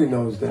mean, Jody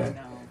knows that.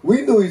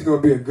 We knew he's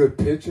going to be a good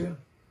pitcher.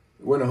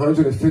 Win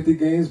 150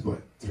 games,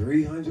 but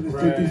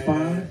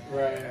 355?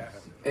 Right.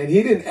 And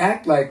he didn't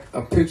act like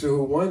a pitcher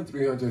who won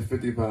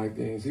 355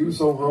 games. He was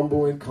so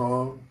humble and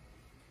calm,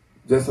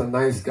 just a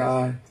nice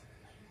guy.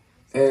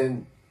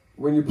 And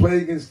when you play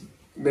against,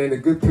 man, the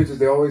good pitchers,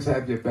 they always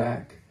have your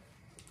back.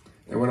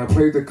 And when I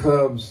played the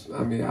Cubs,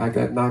 I mean, I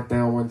got knocked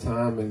down one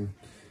time, and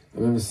I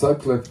remember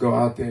Sutcliffe go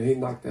out there and he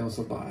knocked down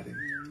somebody.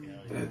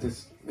 And that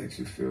just makes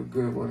you feel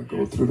good, want to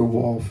go through the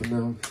wall for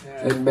them.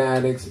 And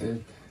Maddox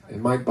and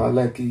Mike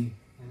Bilecki.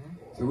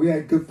 So we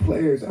had good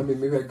players. I mean,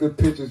 we had good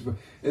pitchers, but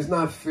it's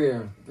not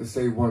fair to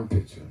say one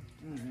pitcher.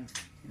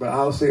 But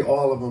I'll say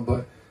all of them,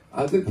 but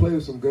I did play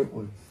with some good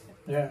ones.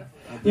 Yeah.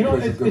 You know,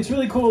 it's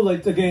really cool,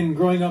 like, again,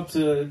 growing up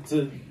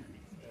to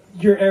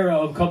your era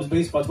of Cubs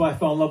baseball. That's why I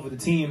fell in love with the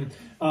team.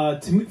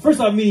 First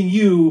off, meeting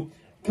you,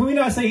 can we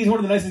not say he's one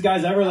of the nicest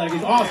guys ever? Like,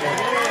 he's awesome.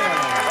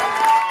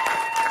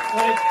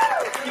 Like,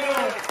 you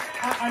know,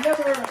 I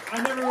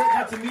never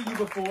got to meet you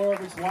before.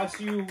 Just watched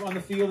you on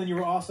the field, and you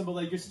were awesome. But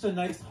like, you're such a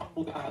nice,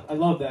 humble guy. I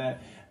love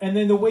that. And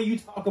then the way you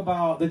talk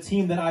about the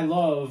team that I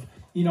love,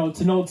 you know,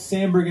 to know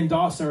Sandberg and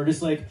Dawson are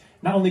just like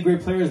not only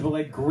great players, but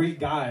like great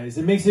guys.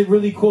 It makes it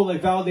really cool,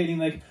 like validating,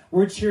 like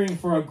we're cheering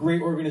for a great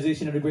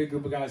organization and a great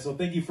group of guys. So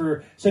thank you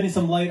for shedding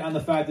some light on the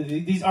fact that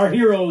these our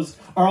heroes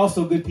are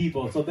also good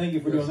people. So thank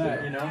you for doing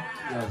that. You know,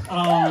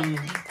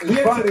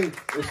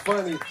 It's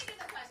funny.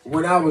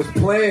 When I was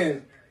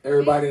playing,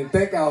 everybody didn't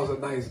think I was a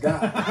nice guy.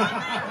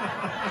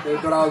 They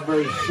thought I was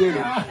very shitty,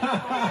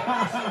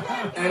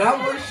 and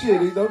I was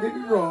shitty. Don't get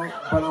me wrong,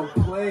 but I'm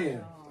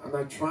playing. I'm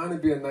not trying to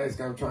be a nice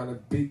guy. I'm trying to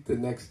beat the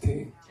next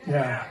team.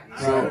 Yeah.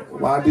 So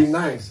why be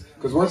nice?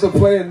 Because once a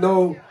player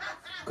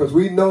because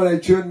we know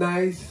that you're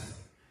nice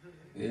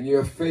and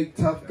you're a fake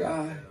tough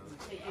guy,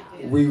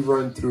 we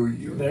run through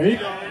you. There you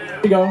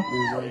go.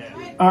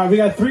 All right, we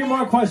got 3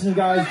 more questions,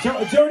 guys.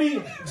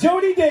 Jody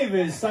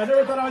Davis. I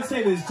never thought I would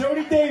say this.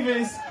 Jody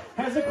Davis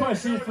has a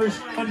question for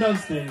Shawon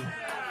Dunston.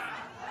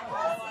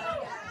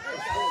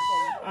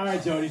 All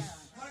right, Jody.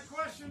 My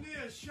question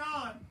is,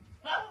 Sean,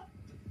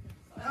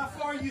 how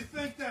far you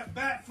think that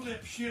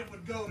backflip shit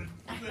would go in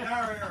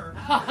our era?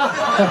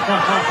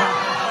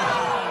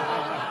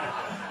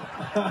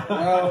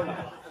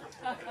 Well,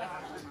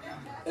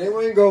 it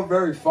wouldn't go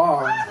very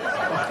far.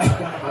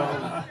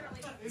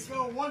 It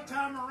go one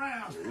time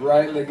around.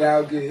 Right, the guy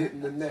would get hit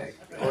in the neck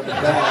or the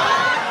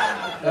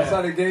back. That's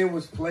how the game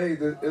was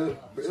played. It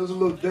was a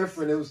little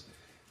different.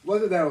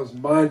 Wasn't that it was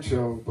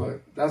macho,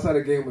 but that's how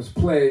the game was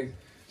played.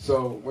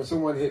 So when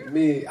someone hit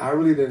me, I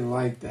really didn't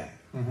like that.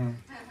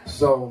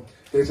 So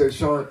they said,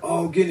 Sean,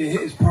 getting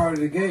hit is part of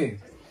the game.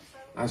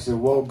 I said,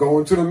 well,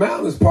 going to the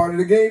mountain is part of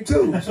the game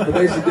too. So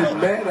they used to get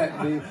mad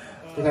at me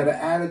because I had an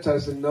attitude. I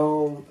said,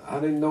 no, I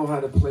didn't know how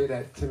to play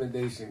that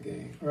intimidation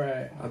game.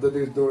 Right. I thought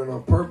they was doing it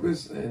on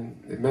purpose, and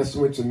they're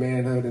messing with your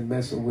manhood and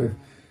messing with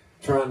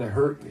trying to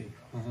hurt me.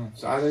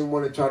 So I didn't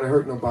want to try to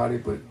hurt nobody,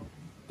 but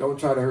don't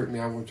try to hurt me,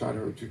 I won't try to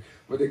hurt you.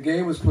 But the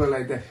game was played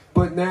like that.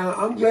 But now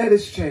I'm glad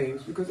it's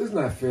changed because it's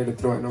not fair to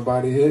throw at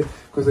nobody here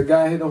because the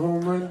guy hit a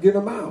home run, get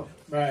him out.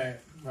 Right.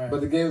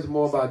 But the game is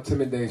more about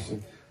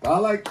intimidation. But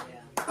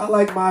I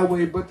like my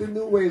way, but the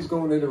new way is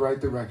going in the right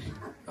direction.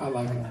 I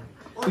like it.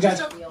 Well,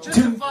 just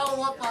to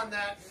follow up on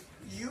that,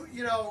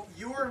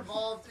 you were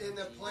involved in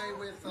the play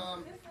with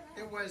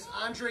it was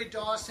Andre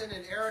Dawson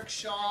and Eric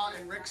Shaw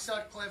and Rick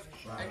Sutcliffe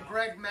and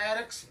Greg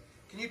Maddox.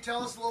 Can you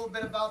tell us a little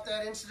bit about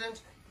that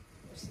incident?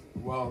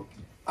 Well,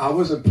 I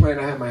wasn't playing.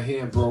 I had my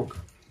hand broke.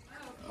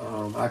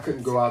 I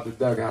couldn't go out the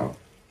dugout.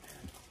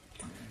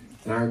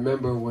 And I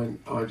remember when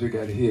Andre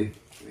got hit,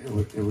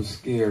 it was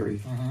scary.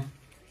 Mm-hmm.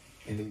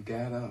 And he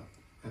got up.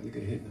 I think he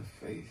got hit in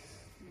the face.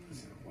 I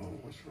said, whoa,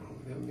 what's wrong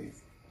with him?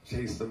 He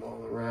chased them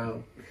all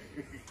around.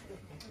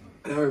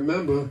 And I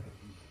remember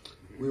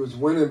we was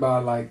winning by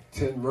like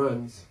 10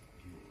 runs.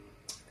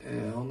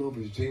 And I don't know if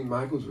it was Gene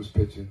Michaels was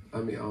pitching.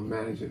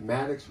 Manager.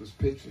 Maddox was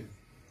pitching.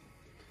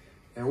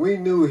 And we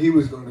knew he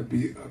was going to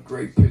be a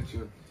great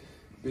pitcher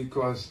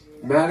because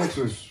Maddox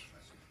was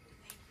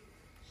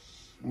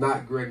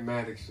not Greg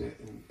Maddox yet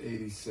in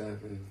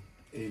 87,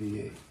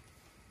 88.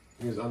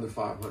 He was under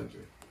 500.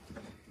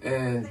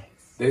 And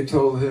they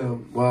told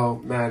him, well,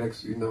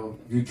 Maddox, you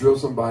drill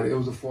somebody. It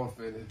was a 4th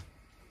inning.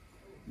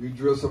 You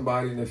drill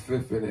somebody in the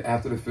 5th inning,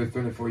 after the 5th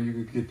inning before you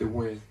could get the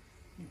win.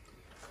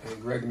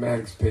 And Greg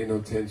Maddox paid no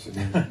attention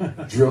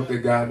and drilled the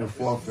guy in the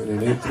 4th inning.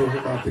 They threw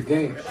him out the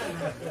game.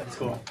 That's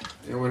cool.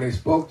 And when they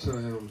spoke to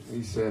him,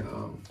 he said,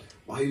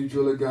 why you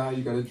drill a guy?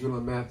 You got to drill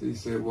him after. He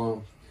said,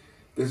 well,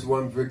 this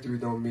one victory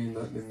don't mean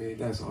nothing to me.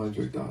 That's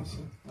Andre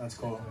Dawson. That's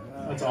cool.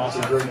 That's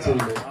awesome. That's a great team,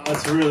 man.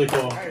 That's really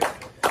cool.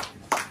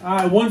 All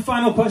right, one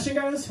final question,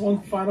 guys.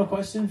 One final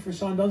question for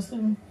Shawon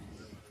Dunston.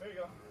 There you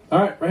go.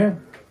 All right, right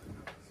here.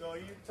 So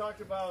you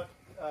talked about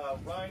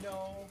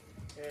Rhino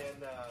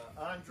and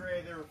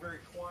Andre. They were very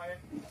quiet.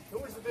 Who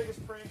was the biggest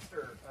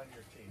prankster on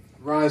your team?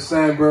 Ryan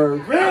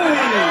Sandberg.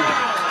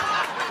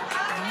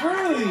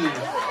 Really?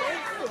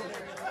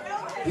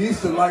 He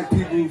used to light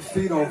people's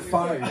feet on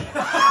fire.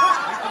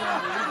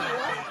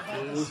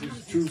 This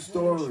is a true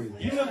story.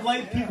 You would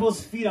light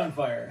people's feet on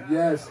fire.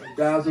 Yes,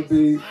 guys would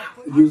be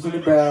using the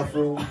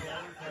bathroom,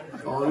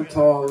 on the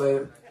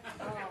toilet.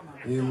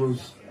 He would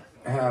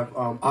have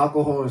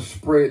alcohol and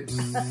spray it.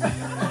 And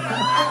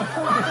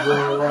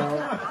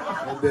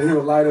then he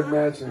would light a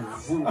match and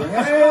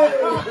hey!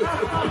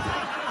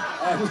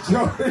 And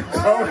Joey.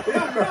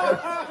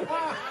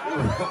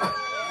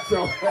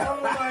 Oh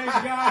my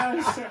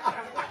gosh.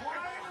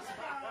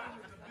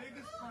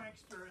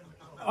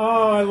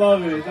 Oh, I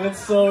love it. That's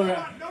so good.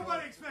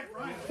 Nobody expect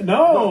Ryan.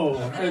 No.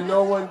 And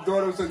no one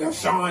thought it was like,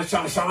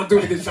 Shawon, do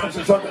it again,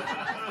 Shawon.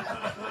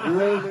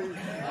 Really? It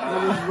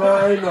was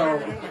Rhino.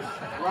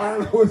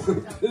 Rhino was the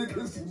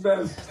biggest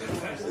mess.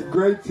 A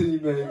great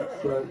teammate,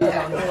 but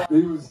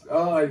he was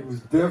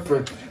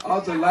different. I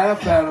was to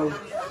laugh at him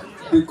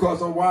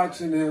because I'm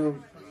watching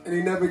him, and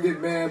he never get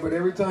mad, but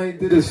every time he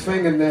did his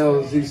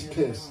fingernails, he's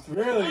pissed.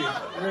 Really?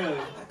 Really?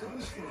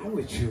 What's wrong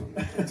with you?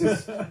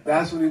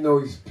 That's when you know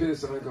he's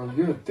pissed, and I go,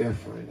 you're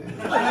different. He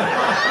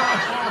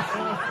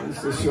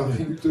said, Shawon,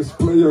 you just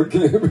play your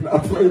game and I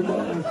play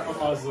mine.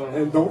 Awesome.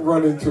 And don't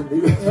run into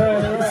me.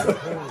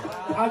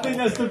 I think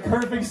that's the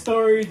perfect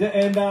story to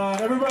end on.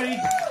 Everybody,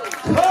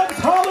 Cubs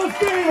Hall of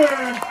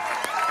Famer,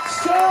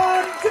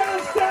 Shawon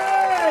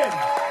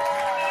Dunston!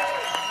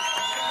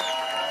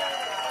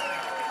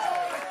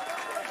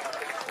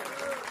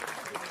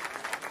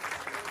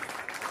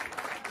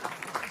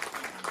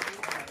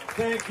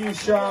 Thank you,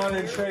 Shawon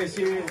and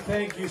Tracy.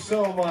 Thank you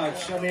so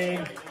much. I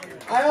mean,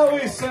 I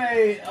always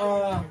say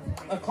a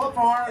club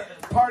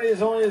party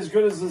is only as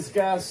good as its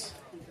guests.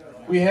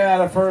 We had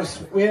a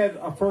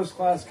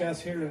first-class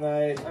guest here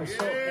tonight. I'm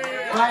so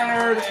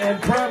honored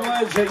and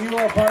privileged that you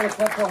are part of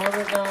Club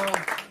 400 now.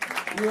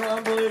 You're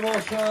unbelievable,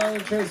 Shawon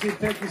and Tracy.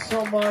 Thank you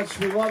so much.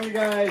 We love you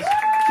guys.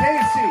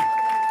 Casey,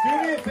 do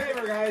me a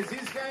favor, guys.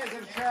 These guys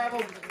have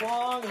traveled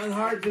long and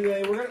hard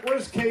today.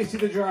 Where's Casey,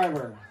 the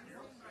driver?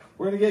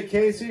 We're going to get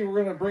Casey.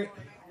 We're going to bring...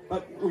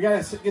 But we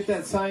got to get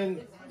that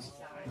sign.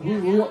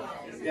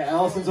 Yeah,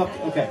 Allison's up.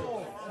 Okay.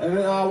 And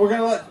then we're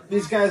going to let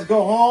these guys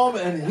go home.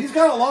 And he's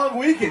got a long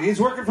weekend. He's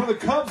working for the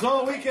Cubs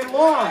all weekend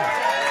long.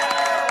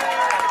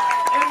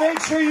 And make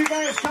sure you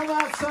guys come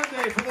out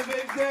Sunday for the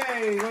big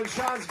day when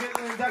Shawon's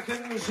getting inducted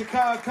into the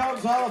Chicago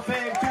Cubs Hall of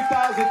Fame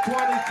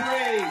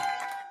 2023.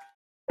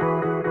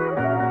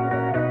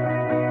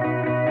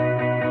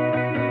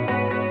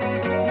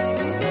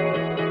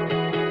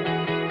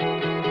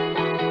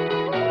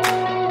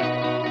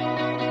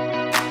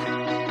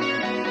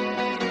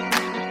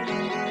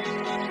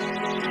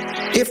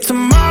 If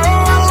tomorrow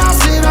I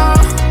lost it all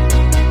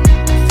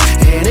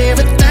and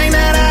everything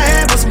that I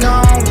had was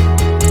gone,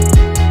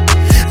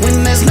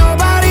 when there's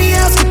nobody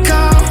else to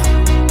call,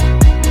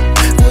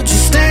 would you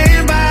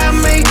stand by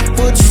me?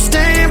 Would you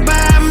stand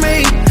by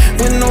me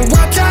when the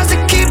world tries to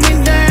keep me